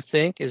way you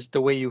think? Is it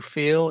the way you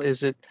feel?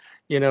 Is it,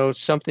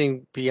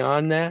 something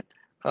beyond that?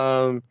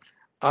 Um,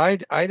 I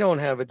don't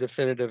have a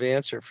definitive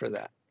answer for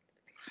that.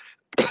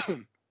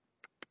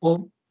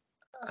 Well,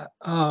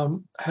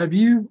 have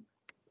you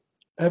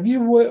do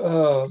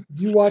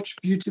you watch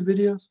YouTube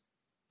videos?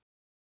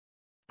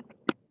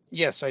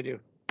 Yes, I do.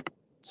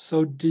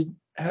 So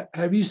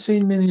have you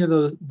seen many of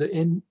those the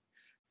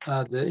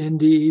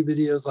NDE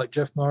videos like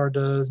Jeff Maher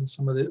does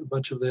and a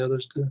bunch of the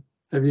others do?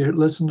 Have you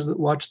listened to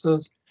watch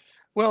those?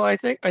 Well, I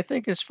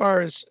think as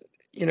far as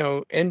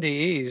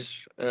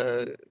NDEs,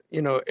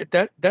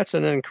 that's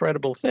an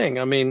incredible thing.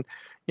 I mean,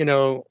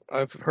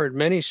 I've heard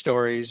many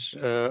stories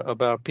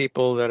about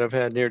people that have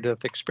had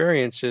near-death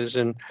experiences,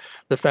 and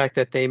the fact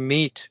that they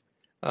meet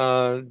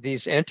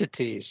these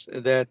entities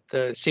that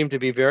seem to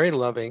be very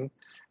loving,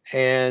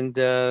 and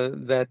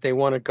that they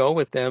want to go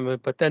with them,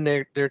 but then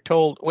they're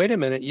told, wait a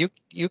minute, you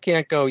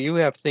can't go. You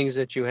have things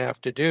that you have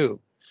to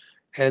do,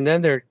 and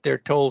then they're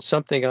told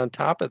something on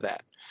top of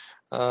that.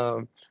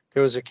 Um,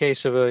 there was a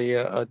case of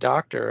a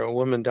doctor, a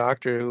woman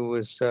doctor, who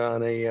was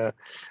on a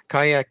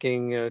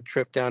kayaking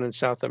trip down in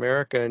South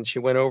America, and she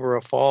went over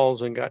a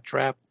falls and got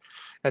trapped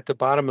at the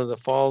bottom of the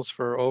falls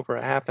for over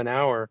a half an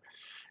hour.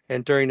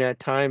 And during that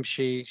time,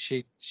 she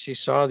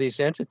saw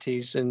these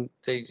entities, and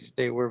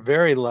they were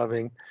very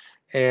loving,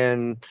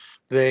 and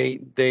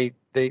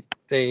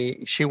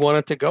she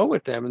wanted to go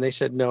with them, and they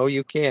said, no,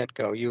 you can't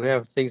go. You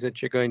have things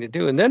that you're going to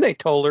do. And then they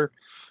told her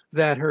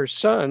that her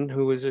son,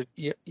 who was a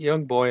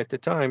young boy at the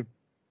time,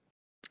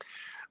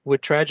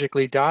 would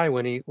tragically die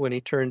when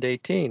he turned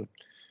 18.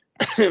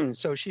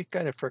 So she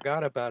kind of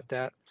forgot about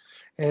that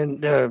and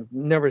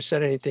never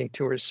said anything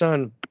to her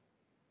son.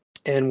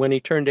 And when he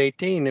turned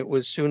 18, it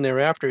was soon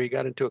thereafter he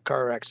got into a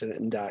car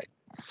accident and died.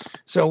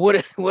 So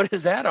what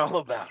is that all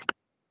about?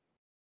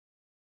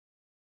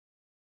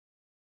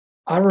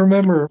 I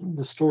remember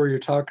the story you're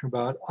talking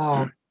about.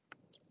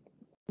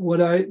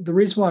 The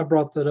reason why I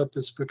brought that up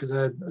is because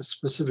I had a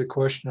specific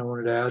question I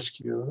wanted to ask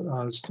you.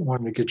 I just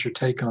wanted to get your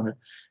take on it,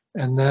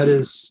 and that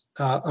is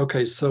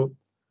okay. So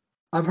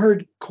I've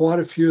heard quite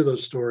a few of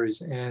those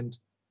stories, and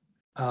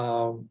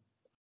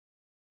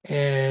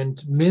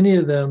many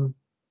of them,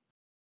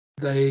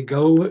 they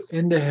go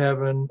into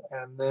heaven,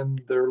 and then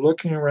they're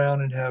looking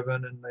around in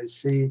heaven, and they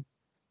see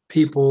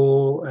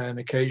people, and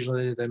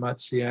occasionally they might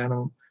see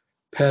animal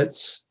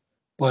pets,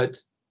 but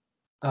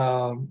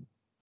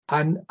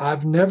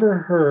I've never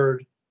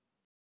heard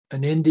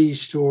an ND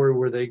story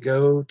where they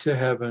go to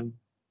heaven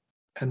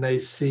and they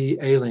see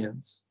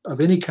aliens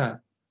of any kind.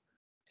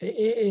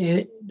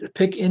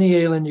 Pick any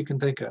alien you can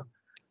think of.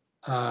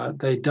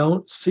 They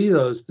don't see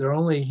those. They're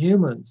only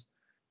humans.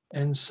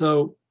 And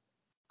so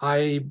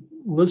I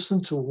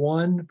listened to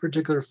one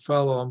particular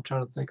fellow. I'm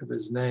trying to think of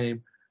his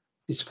name.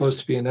 He's supposed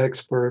to be an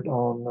expert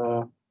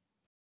on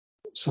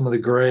some of the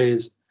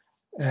grays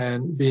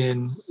and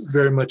being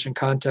very much in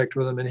contact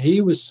with them. And he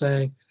was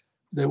saying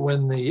that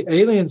when the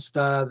aliens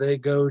die, they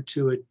go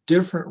to a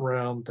different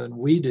realm than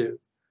we do.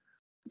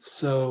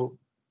 So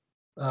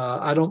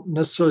I don't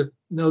necessarily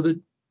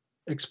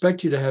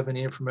expect you to have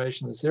any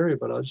information in this area,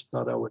 but I just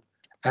thought I would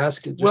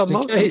ask it just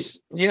in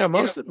case. Yeah,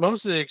 most of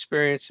the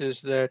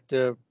experiences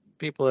that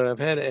people that have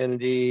had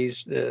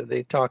NDs,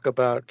 they talk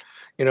about,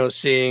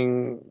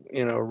 seeing,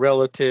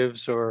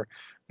 relatives, or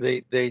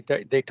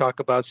they talk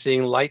about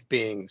seeing light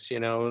beings.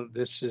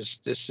 This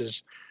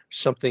is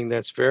something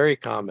that's very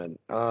common.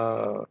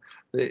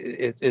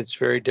 It's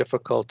very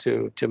difficult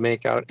to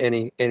make out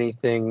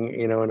anything,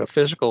 in a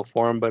physical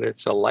form, but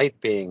it's a light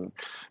being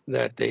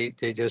that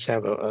they just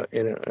have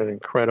an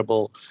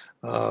incredible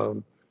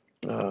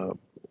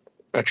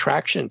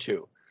attraction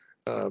to,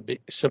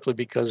 simply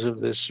because of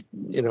this,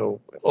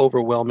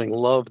 overwhelming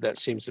love that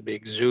seems to be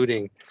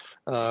exuding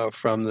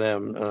from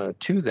them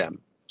to them.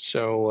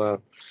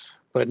 So,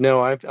 but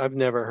no, I've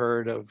never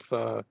heard of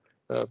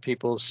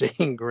people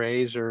seeing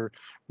grays or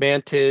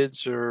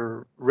mantids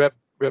or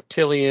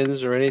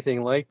reptilians or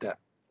anything like that.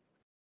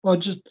 Well,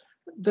 just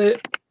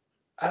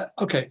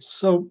okay.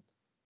 So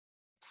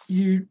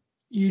you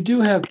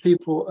do have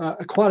people,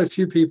 quite a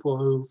few people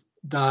who've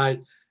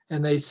died,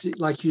 and they see,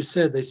 like you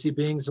said, they see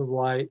beings of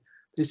light.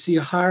 They see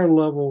higher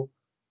level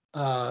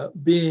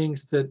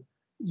beings that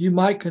you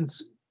might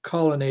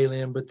call an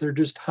alien, but they're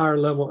just higher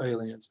level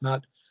aliens,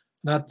 not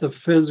the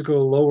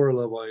physical lower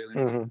level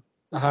aliens, Mm-hmm.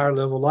 the higher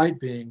level light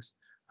beings.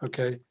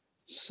 Okay,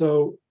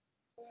 so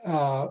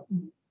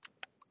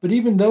but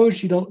even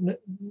those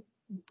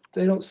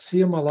they don't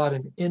see them a lot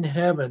in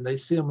heaven. They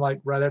see them like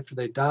right after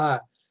they die,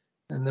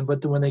 and then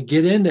when they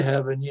get into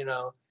heaven,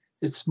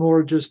 it's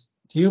more just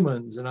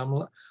humans. And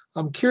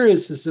I'm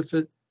curious as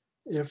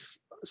if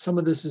some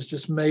of this is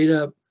just made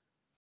up,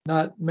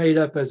 not made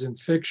up as in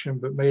fiction,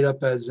 but made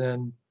up as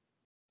in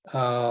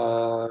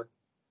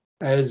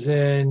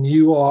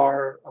you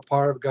are a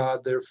part of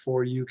God,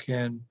 therefore you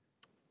can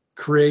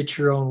create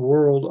your own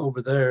world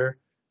over there,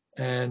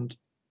 and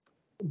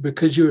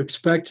because you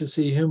expect to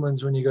see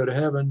humans when you go to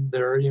heaven,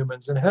 there are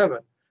humans in heaven,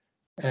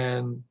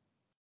 and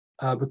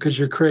because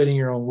you're creating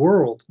your own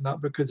world,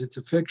 not because it's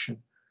a fiction.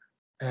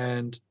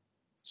 And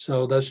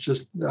so that's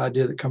just the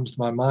idea that comes to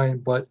my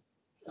mind. But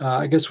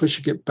I guess we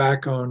should get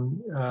back on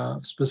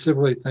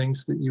specifically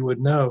things that you would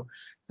know.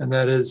 And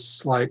that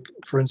is like,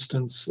 for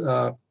instance,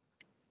 all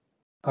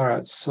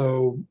right,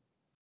 so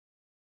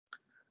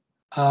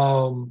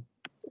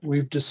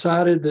we've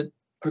decided that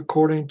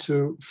according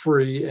to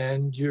free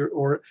and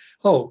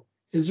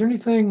is there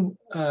anything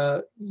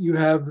you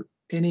have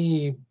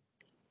any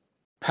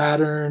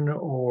pattern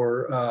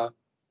or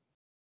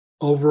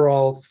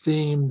overall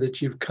theme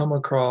that you've come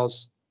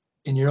across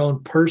in your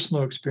own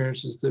personal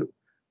experiences that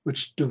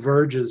which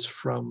diverges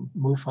from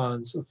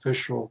MUFON's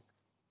official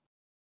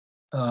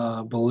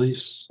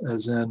beliefs,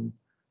 as in,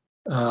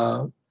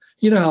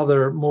 you know how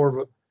they're more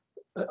of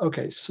a,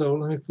 okay, so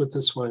let me put it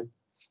this way.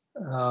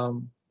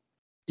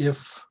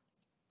 If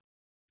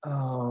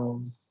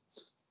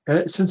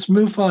since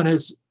MUFON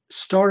has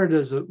started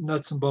as a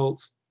nuts and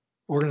bolts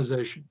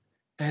organization,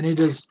 and it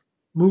has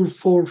moved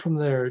forward from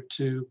there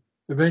to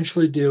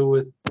eventually deal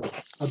with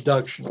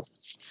abduction.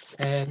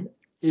 And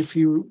if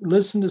you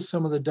listen to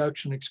some of the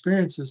abduction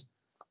experiences,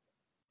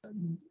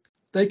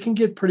 they can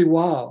get pretty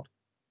wild.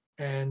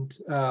 And,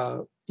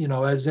 you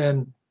know, as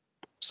in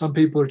some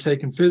people are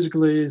taken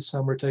physically,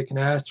 some are taken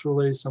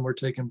astrally, some are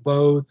taken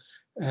both.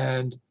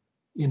 And,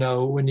 you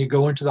know, when you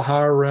go into the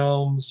higher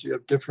realms, you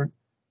have different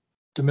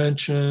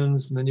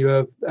dimensions, and then you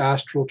have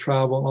astral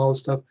travel and all this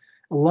stuff.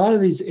 A lot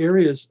of these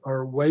areas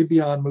are way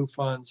beyond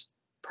MUFON's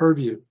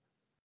purview.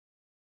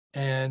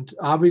 And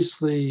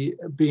obviously,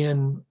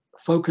 being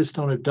focused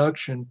on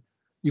abduction,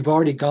 you've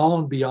already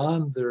gone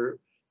beyond their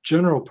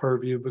general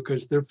purview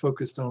because they're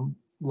focused on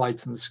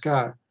lights in the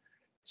sky.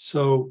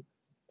 So,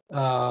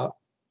 how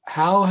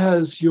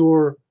has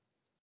the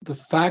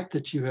fact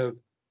that you have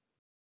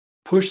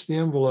pushed the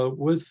envelope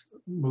with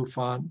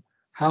MUFON,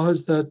 how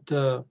has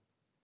that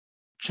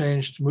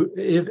changed,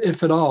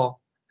 if at all,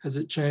 has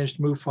it changed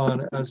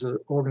MUFON as an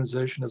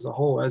organization as a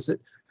whole? Has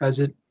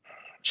it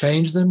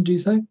changed them, do you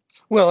think?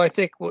 Well, I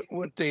think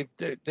what they've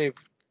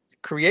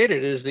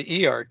created is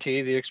the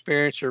E.R.T, the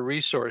Experiencer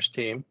Resource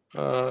Team,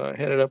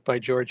 headed up by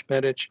George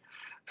Medich,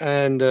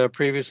 and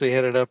previously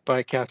headed up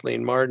by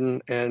Kathleen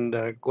Martin and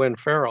Gwen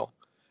Farrell.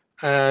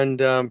 And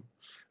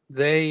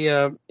they,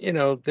 you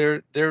know,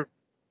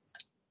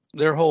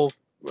 their whole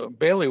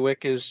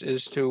bailiwick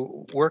is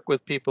to work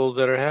with people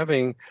that are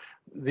having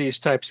these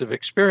types of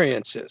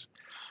experiences.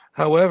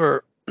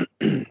 However,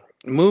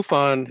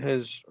 MUFON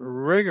has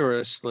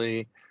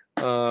rigorously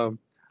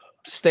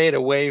stayed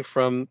away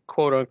from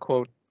quote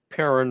unquote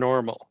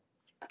paranormal,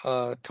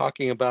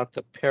 talking about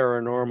the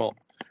paranormal,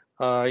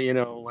 you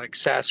know, like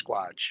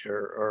Sasquatch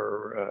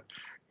or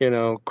you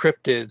know,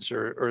 cryptids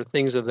or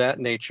things of that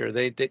nature.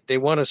 They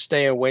want to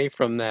stay away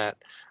from that.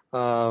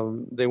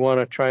 They want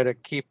to try to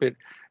keep it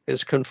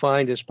as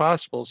confined as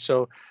possible.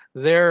 So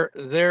their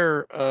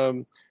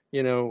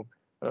you know,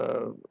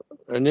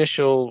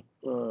 initial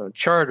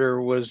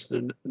charter was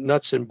the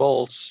nuts and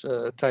bolts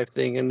type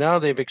thing, and now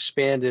they've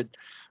expanded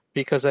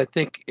because I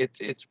think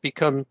it's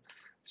become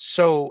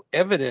so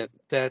evident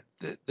that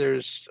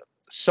there's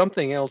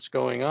something else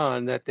going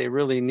on that they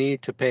really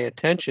need to pay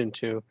attention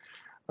to,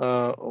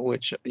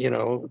 which, you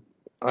know,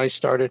 I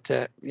started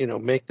to, you know,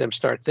 make them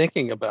start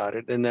thinking about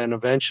it. And then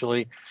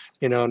eventually,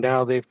 you know,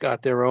 now they've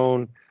got their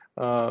own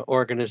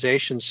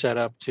organization set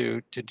up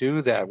to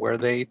do that, where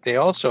they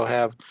also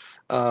have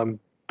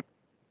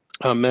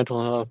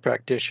mental health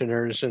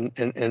practitioners and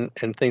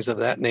things of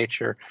that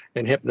nature,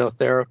 and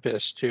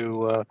hypnotherapists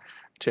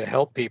to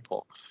help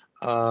people.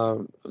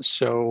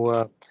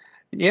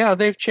 Yeah,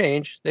 they've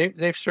changed.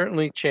 They've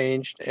certainly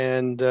changed,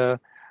 and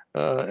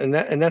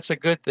that's a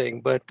good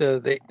thing. But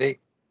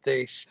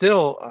they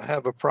still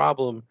have a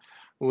problem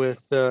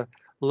with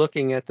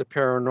looking at the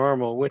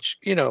paranormal, which,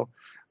 you know,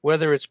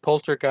 whether it's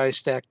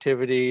poltergeist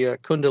activity,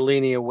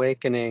 Kundalini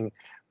awakening,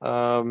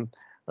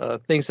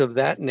 things of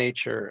that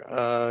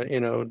nature,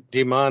 you know,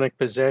 demonic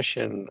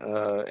possession,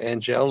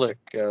 angelic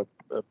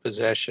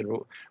possession,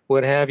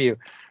 what have you.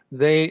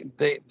 They're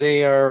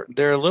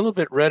a little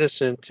bit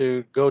reticent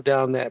to go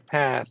down that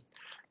path,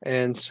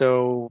 and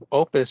so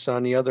OPUS,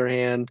 on the other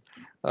hand,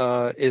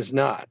 is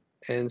not.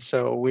 And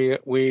so we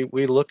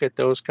look at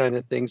those kind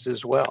of things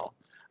as well,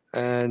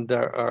 and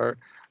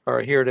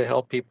are here to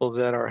help people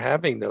that are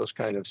having those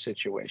kind of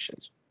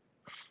situations.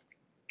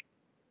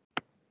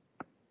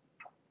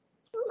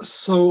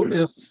 So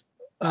if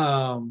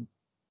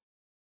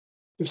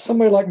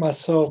somebody like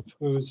myself,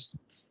 who's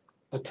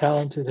a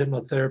talented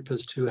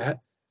hypnotherapist who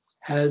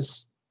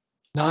has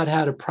not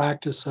had a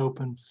practice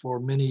open for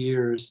many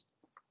years,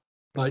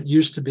 but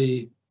used to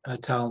be a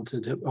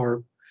talented,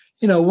 or,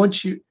 you know,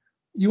 once you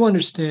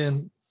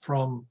understand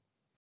from,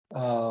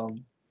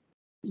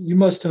 you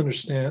must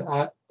understand,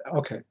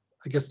 okay,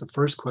 I guess the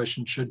first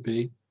question should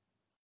be,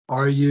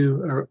 are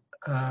you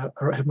a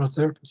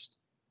hypnotherapist?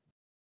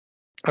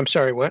 I'm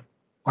sorry, what?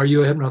 Are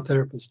you a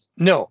hypnotherapist?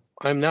 No,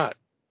 I'm not.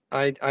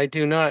 I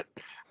do not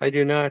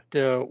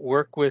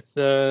work with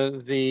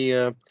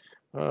the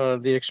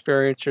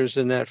experiencers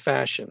in that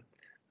fashion.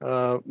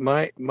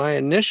 My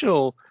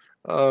initial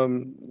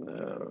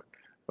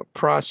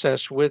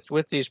process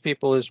with these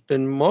people has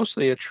been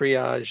mostly a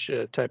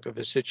triage type of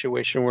a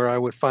situation where I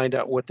would find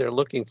out what they're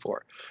looking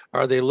for.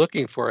 Are they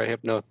looking for a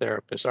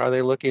hypnotherapist? Are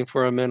they looking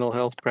for a mental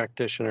health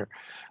practitioner?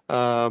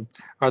 Are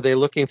they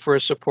looking for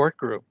a support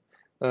group?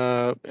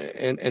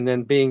 And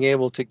then being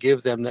able to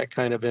give them that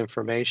kind of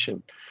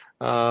information.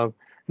 No,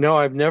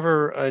 I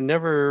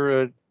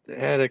never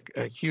had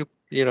a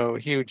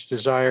huge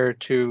desire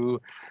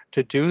to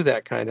do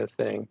that kind of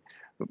thing,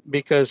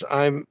 because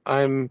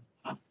I'm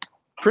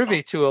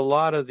privy to a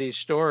lot of these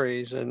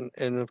stories, and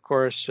of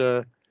course,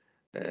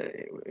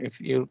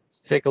 if you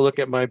take a look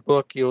at my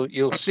book,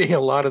 you'll see a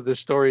lot of the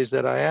stories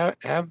that I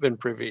have been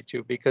privy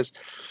to, because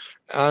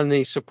on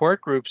the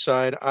support group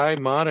side, I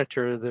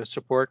monitor the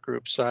support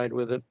group side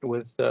with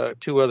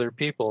two other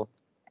people,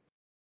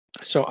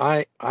 so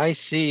I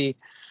see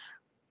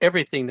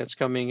everything that's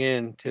coming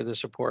in to the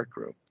support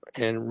group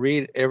and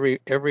read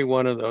every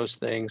one of those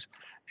things,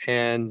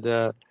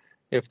 and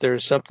if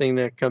there's something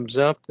that comes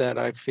up that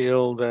I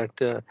feel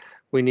that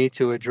we need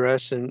to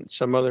address in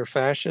some other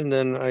fashion,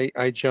 then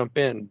I jump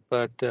in.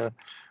 But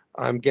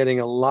I'm getting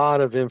a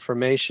lot of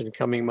information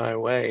coming my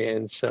way.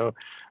 And so,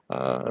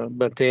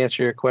 but to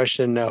answer your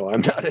question, no,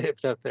 I'm not a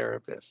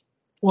hypnotherapist.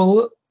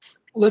 Well,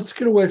 let's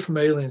get away from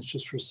aliens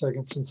just for a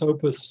second, since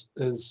OPUS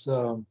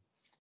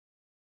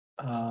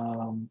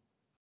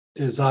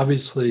is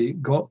obviously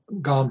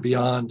gone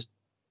beyond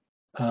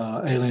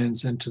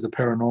aliens into the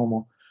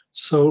paranormal.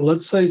 So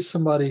let's say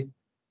somebody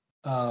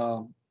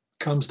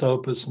comes to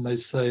OPUS and they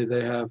say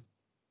they have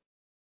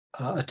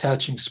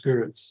attaching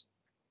spirits.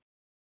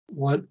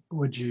 What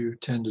would you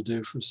tend to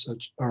do for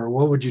such, or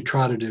what would you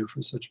try to do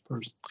for such a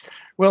person?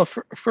 Well,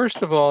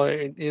 first of all,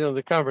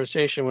 the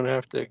conversation would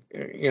have to,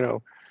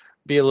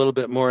 be a little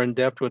bit more in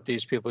depth with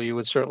these people. You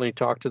would certainly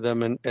talk to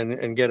them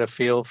and get a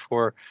feel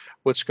for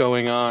what's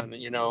going on.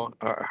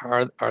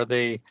 Are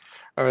they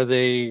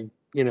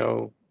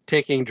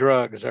taking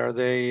drugs? Are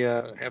they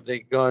have they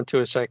gone to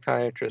a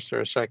psychiatrist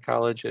or a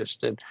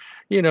psychologist? And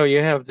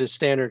you have the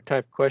standard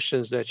type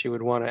questions that you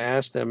would want to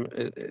ask them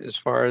as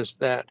far as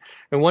that.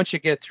 And once you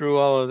get through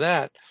all of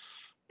that,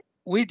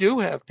 we do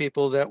have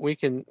people that we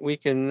can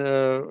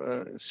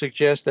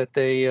suggest that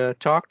they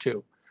talk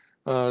to,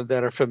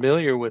 that are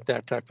familiar with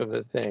that type of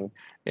a thing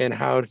and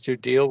how to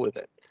deal with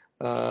it.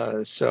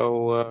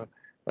 So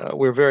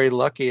we're very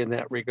lucky in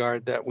that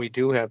regard that we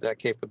do have that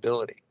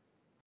capability.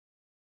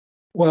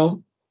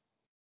 Well,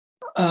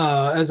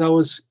 as I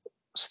was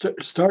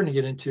starting to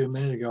get into a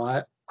minute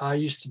ago, I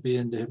used to be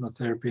into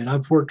hypnotherapy, and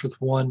I've worked with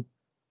one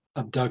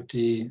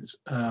abductee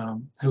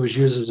who was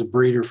used as a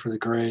breeder for the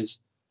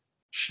Greys.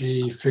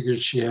 She figured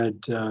she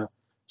had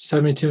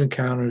 72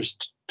 encounters,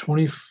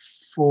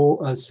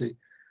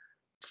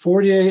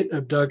 48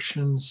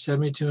 abductions,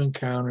 72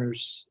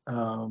 encounters,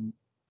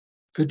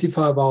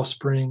 55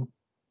 offspring.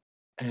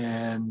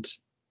 And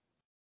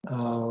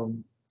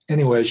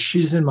anyway,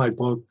 she's in my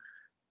book.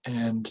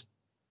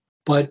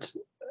 But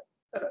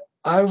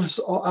I've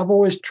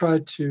always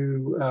tried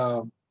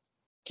to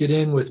get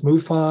in with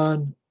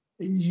MUFON.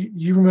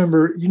 You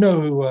remember, you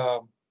know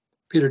who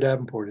Peter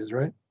Davenport is,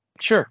 right?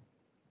 Sure.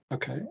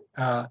 Okay.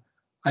 I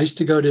used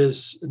to go to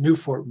his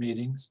Newport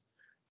meetings.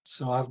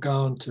 So I've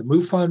gone to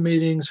MUFON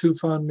meetings,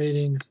 HUFON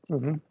meetings,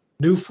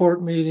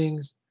 Newport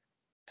meetings,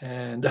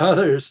 and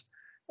others.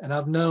 And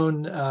I've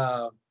known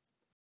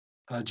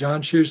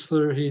John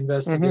Schuessler. He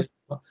investigated.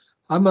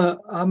 I'm a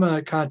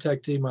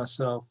contactee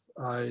myself.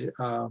 I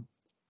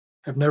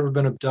have never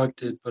been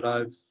abducted, but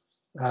I've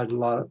had a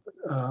lot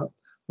of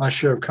my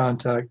share of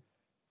contact.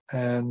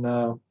 And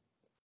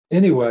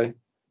anyway,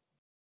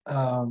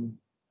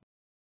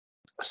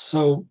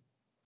 so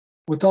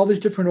with all these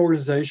different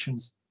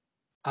organizations,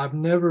 I've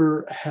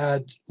never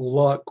had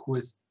luck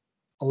with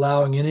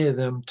allowing any of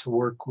them to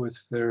work with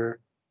their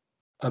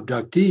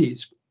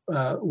abductees.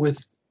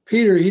 With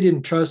Peter, he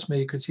didn't trust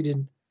me because he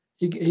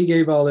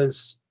gave all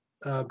his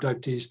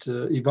abductees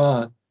to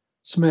Yvonne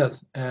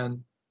Smith,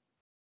 and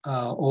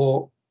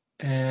MUFON,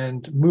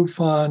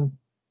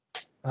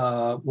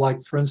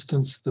 like for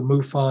instance, the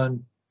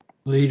MUFON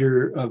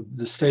leader of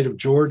the state of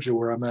Georgia,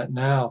 where I'm at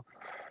now,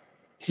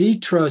 he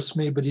trusts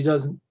me, but he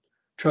doesn't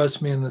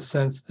trust me in the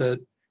sense that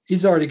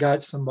he's already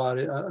got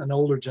somebody, an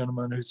older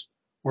gentleman who's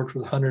worked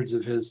with hundreds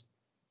of his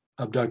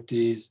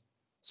abductees.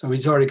 So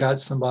he's already got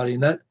somebody,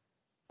 and that,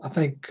 I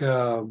think,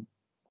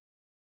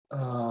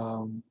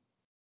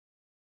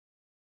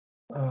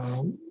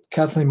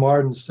 Kathleen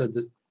Martin said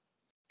that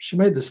she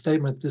made the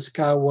statement this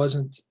guy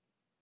wasn't,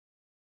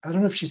 I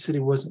don't know if she said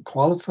he wasn't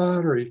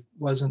qualified or he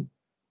wasn't,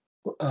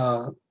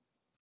 that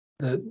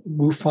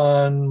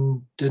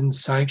MUFON didn't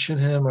sanction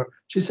him, or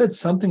she said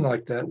something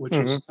like that, which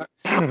was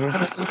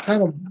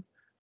kind of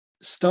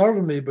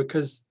startled me,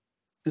 because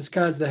this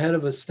guy's the head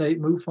of a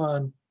state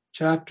MUFON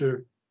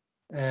chapter,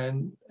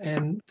 and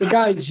the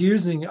guy he's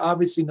using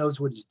obviously knows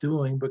what he's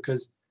doing,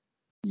 because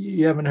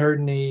you haven't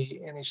heard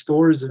any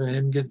stories of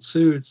him getting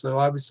sued. So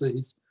obviously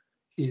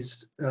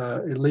he's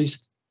at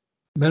least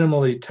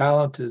minimally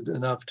talented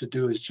enough to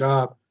do his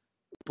job.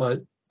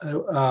 But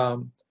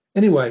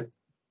anyway,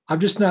 I've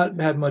just not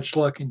had much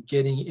luck in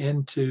getting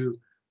into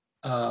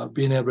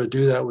being able to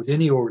do that with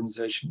any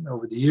organization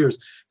over the years.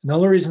 And the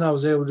only reason I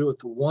was able to do it with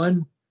the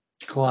one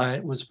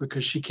client was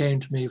because she came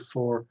to me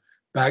for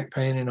back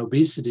pain and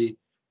obesity.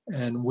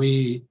 And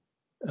we,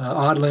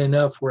 oddly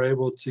enough, were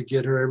able to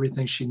get her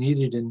everything she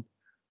needed in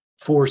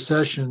 4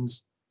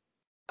 sessions,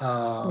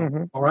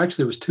 or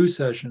actually it was 2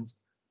 sessions.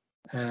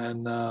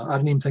 And I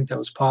didn't even think that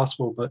was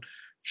possible, but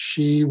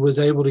she was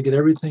able to get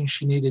everything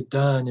she needed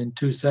done in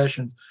 2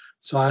 sessions.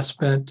 So I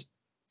spent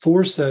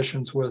 4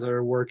 sessions with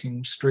her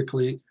working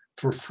strictly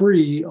for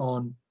free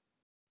on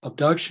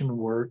abduction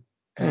work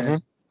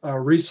and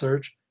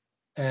research.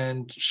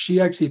 And she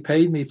actually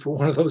paid me for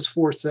one of those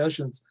 4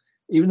 sessions,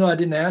 even though I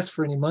didn't ask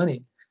for any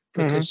money,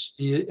 because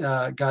she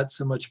got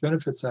so much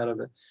benefits out of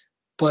it.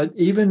 But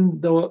even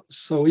though,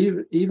 so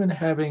even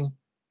having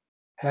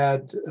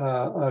had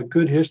a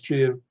good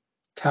history of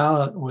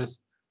talent with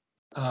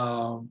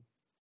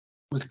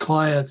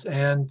clients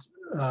and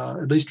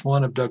at least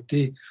one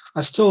abductee,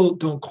 I still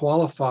don't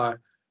qualify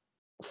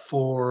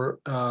for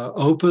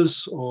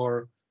OPUS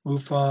or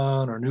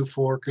MUFON or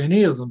NUFORC,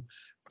 any of them,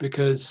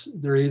 because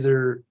they're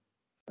either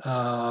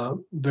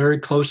very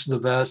close to the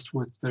vest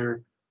with their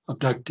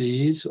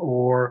abductees,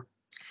 or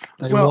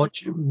they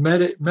want you.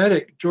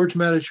 George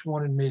Medic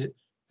wanted me to.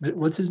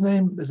 What's his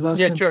name? His last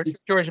name?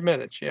 George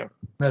Medic. Yeah.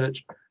 Medic.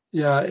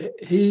 Yeah.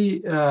 He,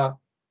 the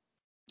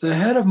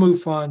head of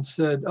MUFON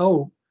said,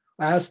 "Oh,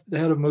 I asked the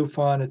head of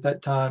MUFON at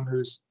that time,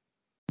 who's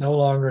no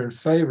longer in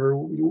favor.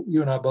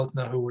 You and I both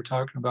know who we're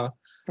talking about.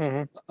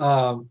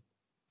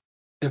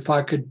 If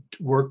I could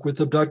work with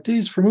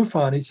abductees for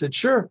MUFON." He said,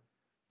 "Sure."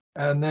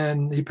 And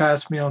then he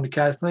passed me on to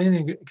Kathleen,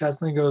 and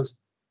Kathleen goes,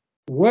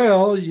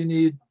 "Well, you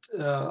need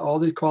all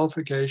these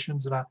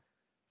qualifications." And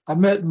I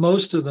met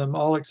most of them,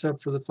 all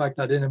except for the fact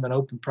I didn't have an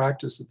open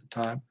practice at the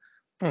time.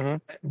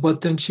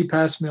 But then she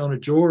passed me on to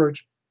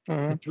George.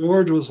 And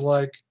George was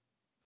like,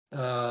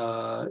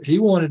 he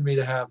wanted me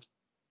to have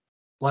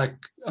like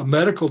a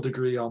medical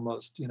degree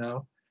almost, you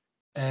know.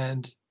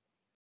 And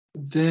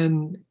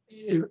then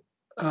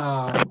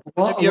Have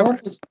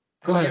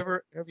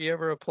you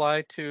ever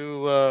applied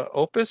to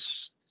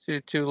OPUS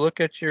to look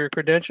at your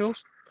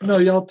credentials? No,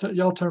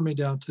 y'all turned me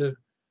down too.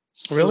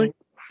 So, really?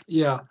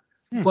 Yeah.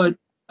 But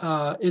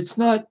it's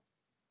not,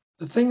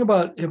 the thing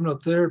about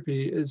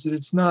hypnotherapy is that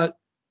it's not,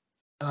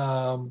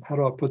 how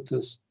do I put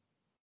this?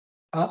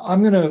 I'm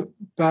going to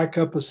back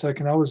up a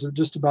second. I was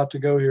just about to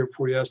go here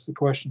before you asked the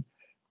question,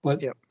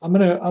 but I'm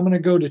going to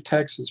go to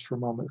Texas for a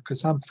moment,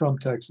 because I'm from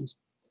Texas.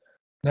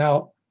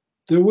 Now,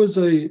 there was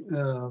a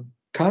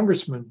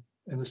congressman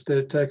in the state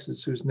of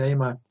Texas whose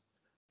name I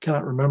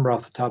cannot remember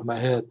off the top of my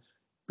head,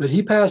 but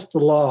he passed the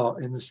law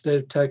in the state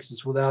of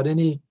Texas without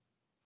any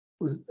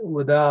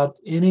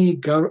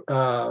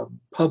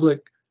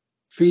public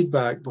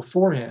feedback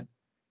beforehand.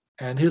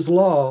 And his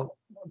law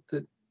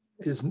that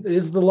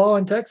is the law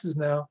in Texas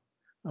now,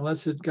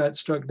 unless it got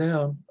struck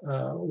down,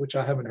 which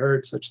I haven't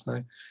heard such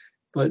thing.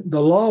 But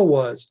the law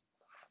was,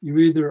 you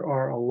either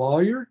are a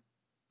lawyer,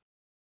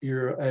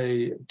 you're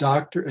a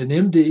doctor, an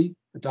MD,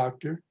 a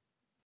doctor,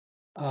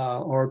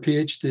 or a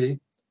PhD,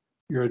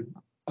 you're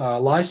a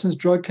licensed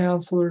drug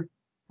counselor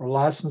or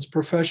licensed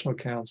professional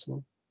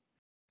counselor.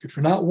 If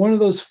you're not one of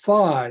those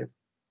 5,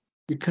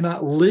 you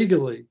cannot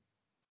legally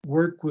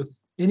work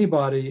with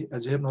anybody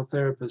as a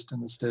hypnotherapist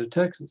in the state of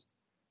Texas.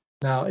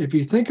 Now, if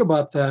you think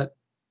about that,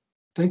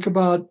 think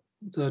about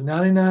the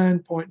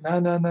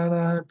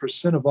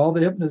 99.9999% of all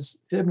the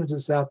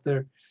hypnotists out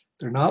there.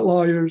 They're not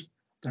lawyers,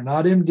 they're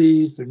not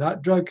MDs, they're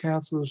not drug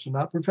counselors, they're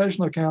not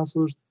professional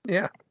counselors.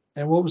 Yeah.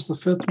 And what was the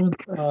 5th one?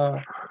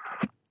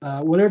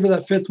 Whatever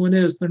that 5th one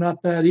is, they're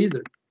not that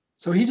either.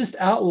 So he just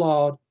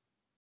outlawed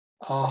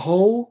a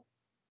whole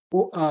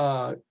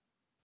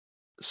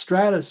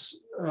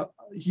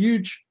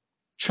huge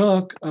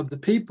chunk of the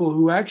people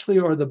who actually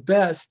are the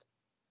best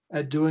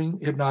at doing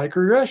hypnotic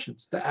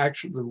regressions, the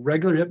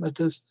regular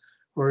hypnotists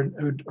who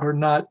are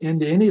not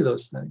into any of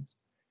those things.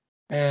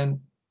 And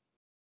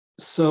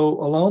so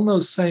along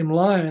those same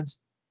lines,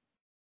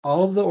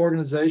 all of the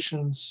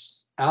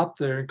organizations out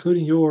there,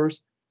 including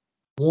yours,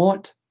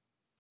 want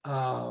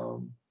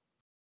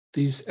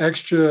these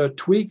extra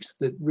tweaks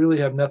that really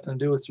have nothing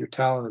to do with your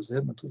talent as a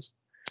hypnotist.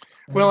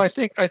 Well, I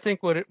think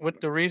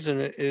what the reason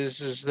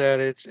is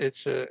that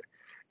it's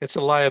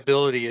a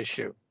liability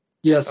issue.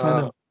 Yes, I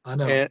know.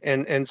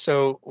 And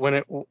so when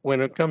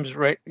it comes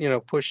right,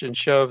 push and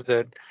shove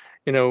that,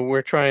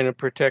 we're trying to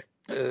protect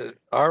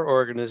our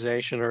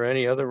organization or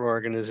any other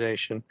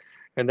organization,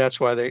 and that's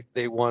why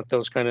they want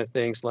those kind of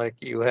things,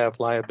 like you have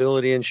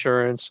liability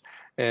insurance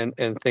and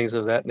things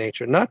of that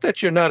nature. Not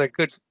that you're not a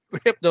good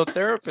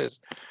hypnotherapist,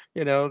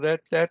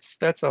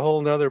 that's a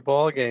whole nother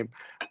ball game.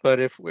 But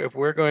if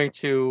we're going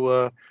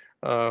to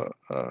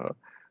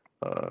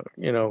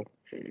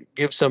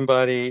give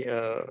somebody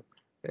a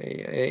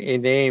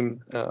name,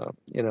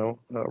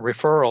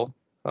 referral,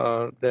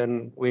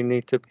 then we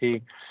need to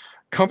be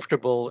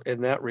comfortable in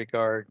that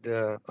regard.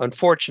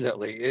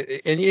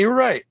 Unfortunately, and you're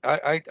right.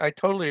 I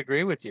totally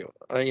agree with you.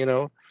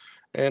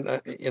 and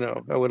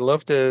I would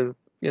love to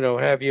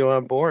have you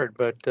on board,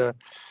 but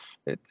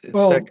it's that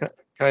Well,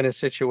 kind of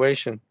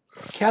situation.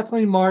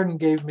 Kathleen Martin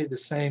gave me the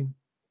same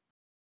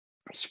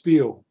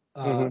spiel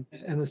Hmm.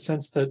 in the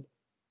sense that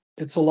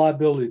it's a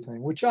liability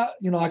thing, which I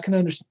can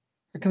understand.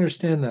 I can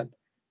understand that.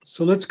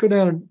 So let's go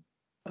down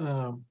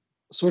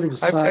sort of a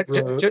side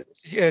road.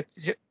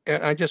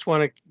 I just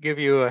want to give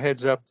you a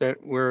heads up that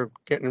we're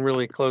getting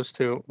really close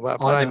to about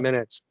Oh, I 5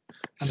 minutes.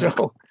 I know.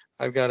 So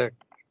I've got to.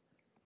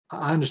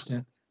 I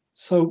understand.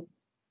 So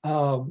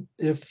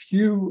if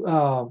you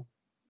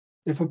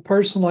if a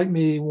person like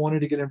me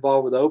wanted to get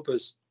involved with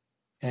Opus,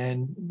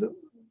 and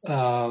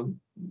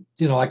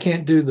I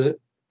can't do the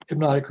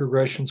hypnotic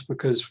regressions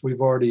because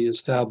we've already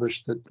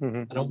established that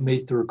Mhm. I don't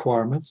meet the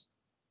requirements.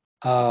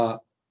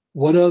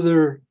 What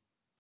other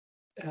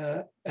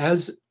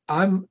as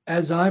I'm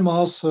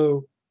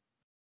also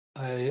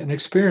an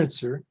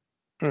experiencer,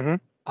 Mhm.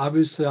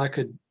 obviously I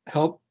could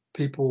help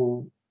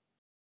people.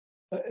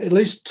 At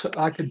least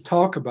I could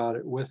talk about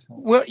it with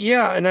them. Well,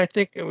 yeah, and I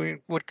think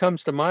what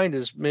comes to mind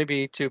is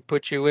maybe to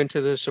put you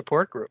into the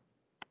support group,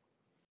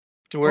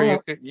 to where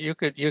Oh, you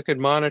could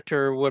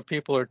monitor what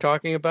people are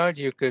talking about.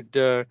 You could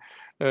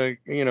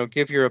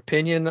give your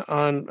opinion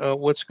on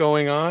what's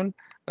going on,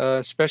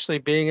 especially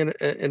being an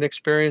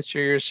experiencer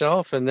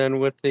yourself, and then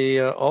with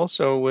the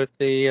also with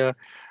the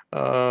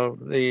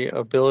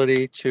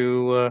ability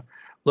to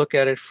look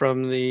at it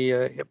from the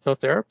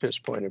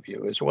hypnotherapist point of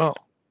view as well.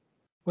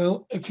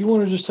 well, if you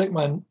want to just take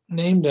my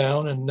name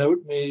down and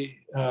note me.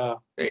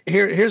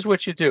 Here's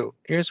what you do.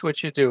 Here's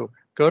what you do.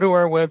 Go to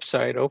our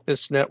website,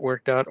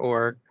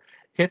 opusnetwork.org,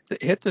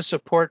 hit the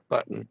support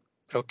button,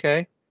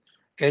 okay?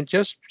 And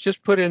just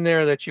put in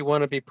there that you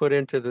want to be put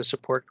into the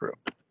support group.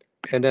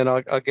 And then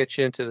I'll get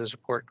you into the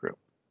support group.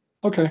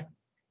 Okay.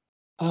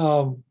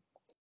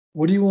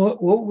 What do you want?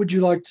 What would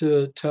you like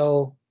to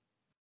tell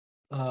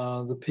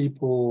the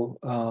people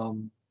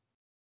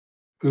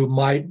who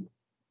might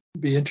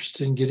be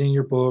interested in getting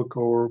your book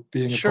or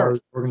being a Sure. part of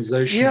the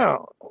organization? Yeah.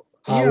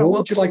 Yeah. What Well,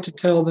 would you like to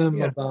tell them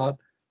yeah. about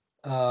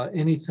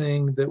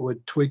anything that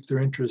would tweak their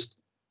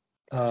interest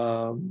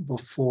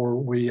before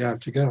we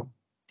have to go?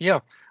 Yeah.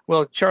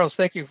 Well, Charles,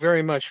 thank you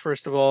very much,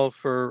 first of all,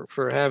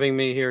 for having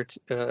me here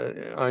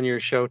on your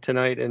show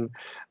tonight. And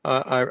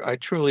I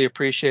truly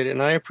appreciate it.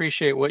 And I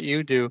appreciate what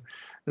you do,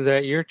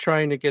 that you're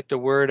trying to get the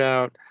word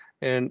out.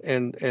 And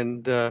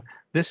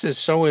this is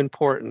so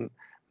important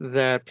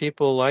that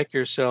people like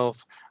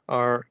yourself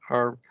are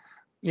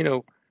you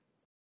know,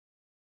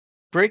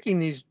 breaking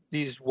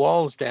these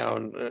walls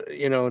down,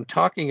 and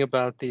talking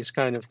about these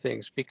kind of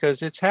things,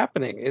 because it's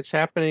happening. It's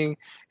happening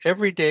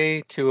every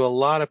day to a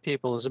lot of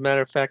people. As a matter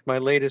of fact, my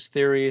latest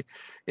theory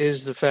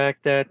is the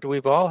fact that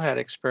we've all had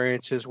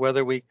experiences,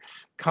 whether we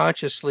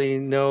consciously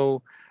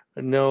know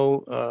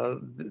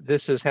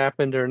this has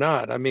happened or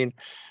not. I mean,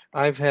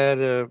 I've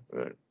had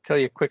tell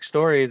you a quick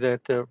story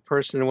that the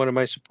person in one of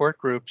my support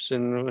groups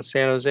in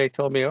San Jose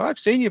told me, "Oh, I've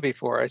seen you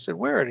before." I said,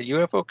 "Where? At a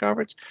UFO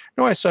conference?"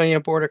 "No, I saw you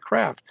on board a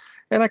craft."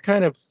 And I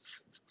kind of,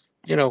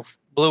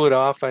 blew it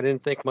off. I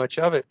didn't think much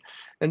of it.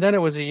 And then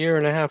it was a year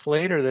and a half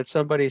later that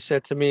somebody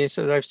said to me, he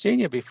said, "I've seen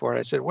you before." And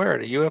I said, "Where?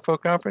 At a UFO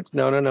conference?"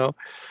 "No, no, no.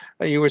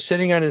 You were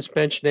sitting on this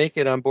bench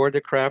naked on board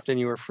the craft and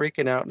you were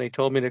freaking out, and they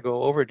told me to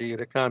go over to you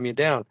to calm you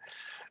down."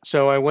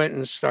 So I went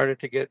and started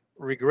to get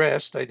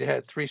regressed. I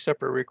had 3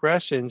 separate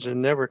regressions and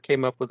never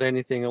came up with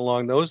anything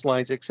along those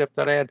lines, except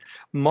that I had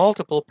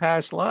multiple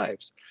past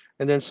lives.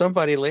 And then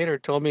somebody later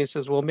told me, he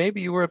says, "Well,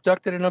 maybe you were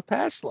abducted in a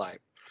past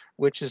life,"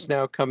 which is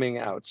now coming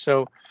out.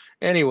 So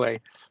anyway,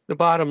 the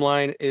bottom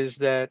line is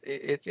that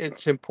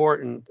it's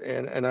important.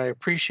 And I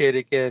appreciate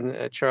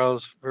again,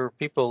 Charles, for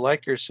people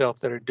like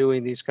yourself that are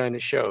doing these kind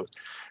of shows.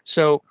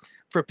 So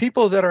for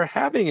people that are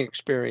having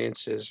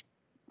experiences,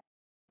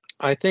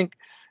 I think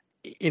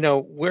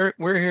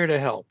we're here to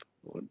help.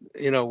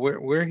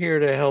 We're here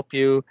to help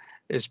you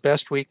as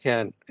best we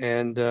can.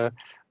 And the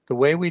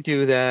way we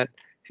do that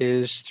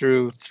is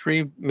through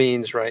 3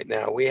 means right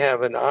now. We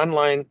have an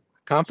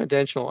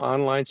confidential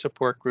online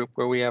support group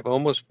where we have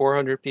almost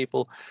 400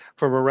 people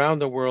from around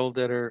the world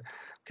that are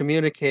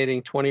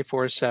communicating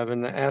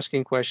 24/7,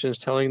 asking questions,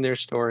 telling their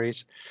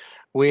stories.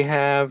 We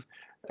have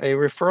a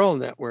referral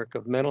network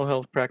of mental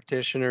health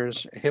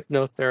practitioners,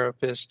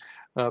 hypnotherapists,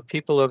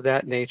 people of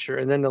that nature.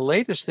 And then the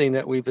latest thing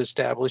that we've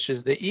established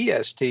is the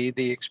EST,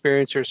 the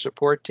Experiencer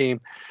Support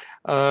Team,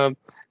 um,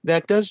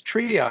 that does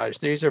triage.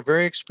 These are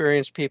very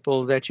experienced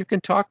people that you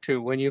can talk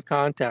to when you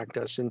contact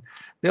us, and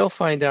they'll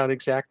find out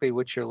exactly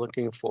what you're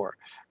looking for,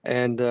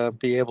 and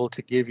be able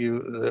to give you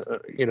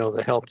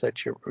the help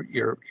that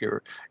you're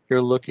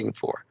looking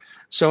for.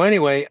 So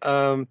anyway,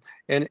 and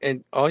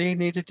all you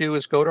need to do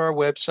is go to our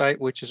website,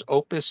 which is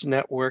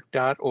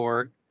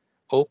opusnetwork.org.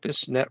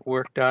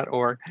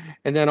 opusnetwork.org.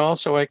 And then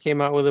also I came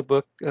out with a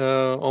book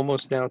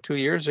almost now 2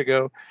 years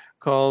ago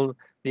called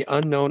The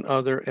Unknown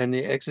Other and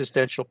the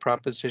Existential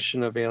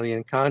Proposition of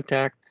Alien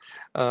Contact.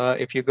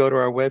 If you go to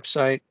our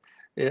website,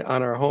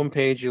 on our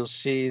homepage, you'll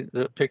see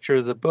the picture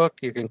of the book.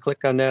 You can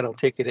click on that. It'll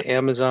take you to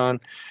Amazon.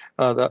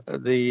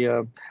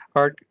 The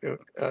hard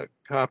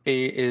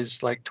copy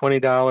is like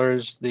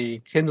 $20. The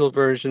Kindle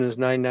version is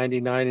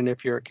 $9.99, and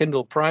if you're a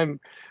Kindle Prime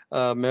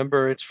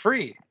member, it's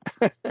free.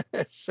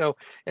 So,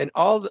 and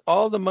all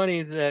the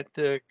money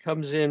that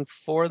comes in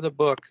for the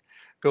book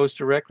goes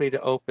directly to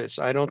Opus.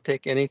 I don't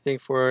take anything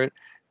for it.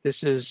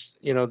 This is,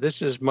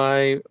 this is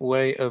my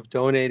way of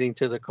donating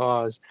to the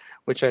cause,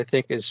 which I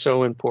think is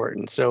so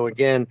important. So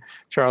again,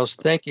 Charles,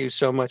 thank you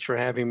so much for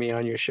having me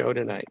on your show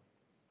tonight.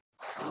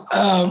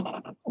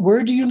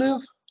 Where do you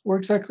live? Where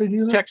exactly do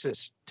you live?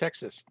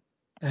 Texas.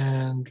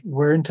 And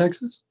where in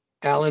Texas?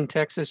 Allen,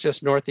 Texas,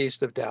 just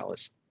northeast of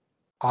Dallas.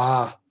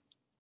 Ah,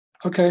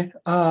 okay.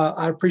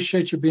 I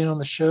appreciate you being on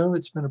the show.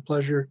 It's been a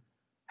pleasure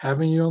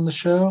having you on the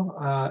show.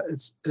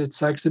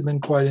 It's actually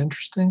been quite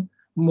interesting,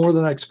 more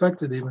than I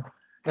expected even.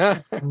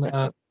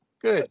 And,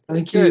 Good.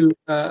 Thank you.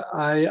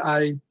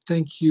 I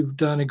think you've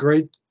done a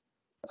great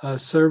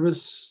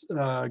service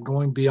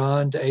going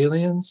beyond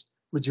aliens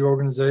with your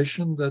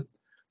organization. That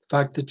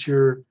fact that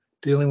you're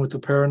dealing with the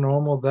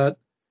paranormal,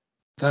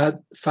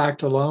 that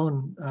fact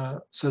alone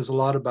says a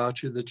lot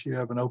about you, that you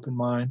have an open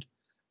mind.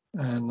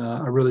 And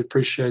I really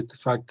appreciate the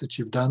fact that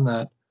you've done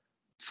that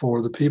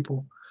for the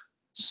people.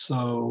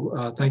 So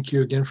thank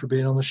you again for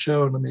being on the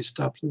show. And let me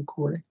stop the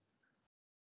recording.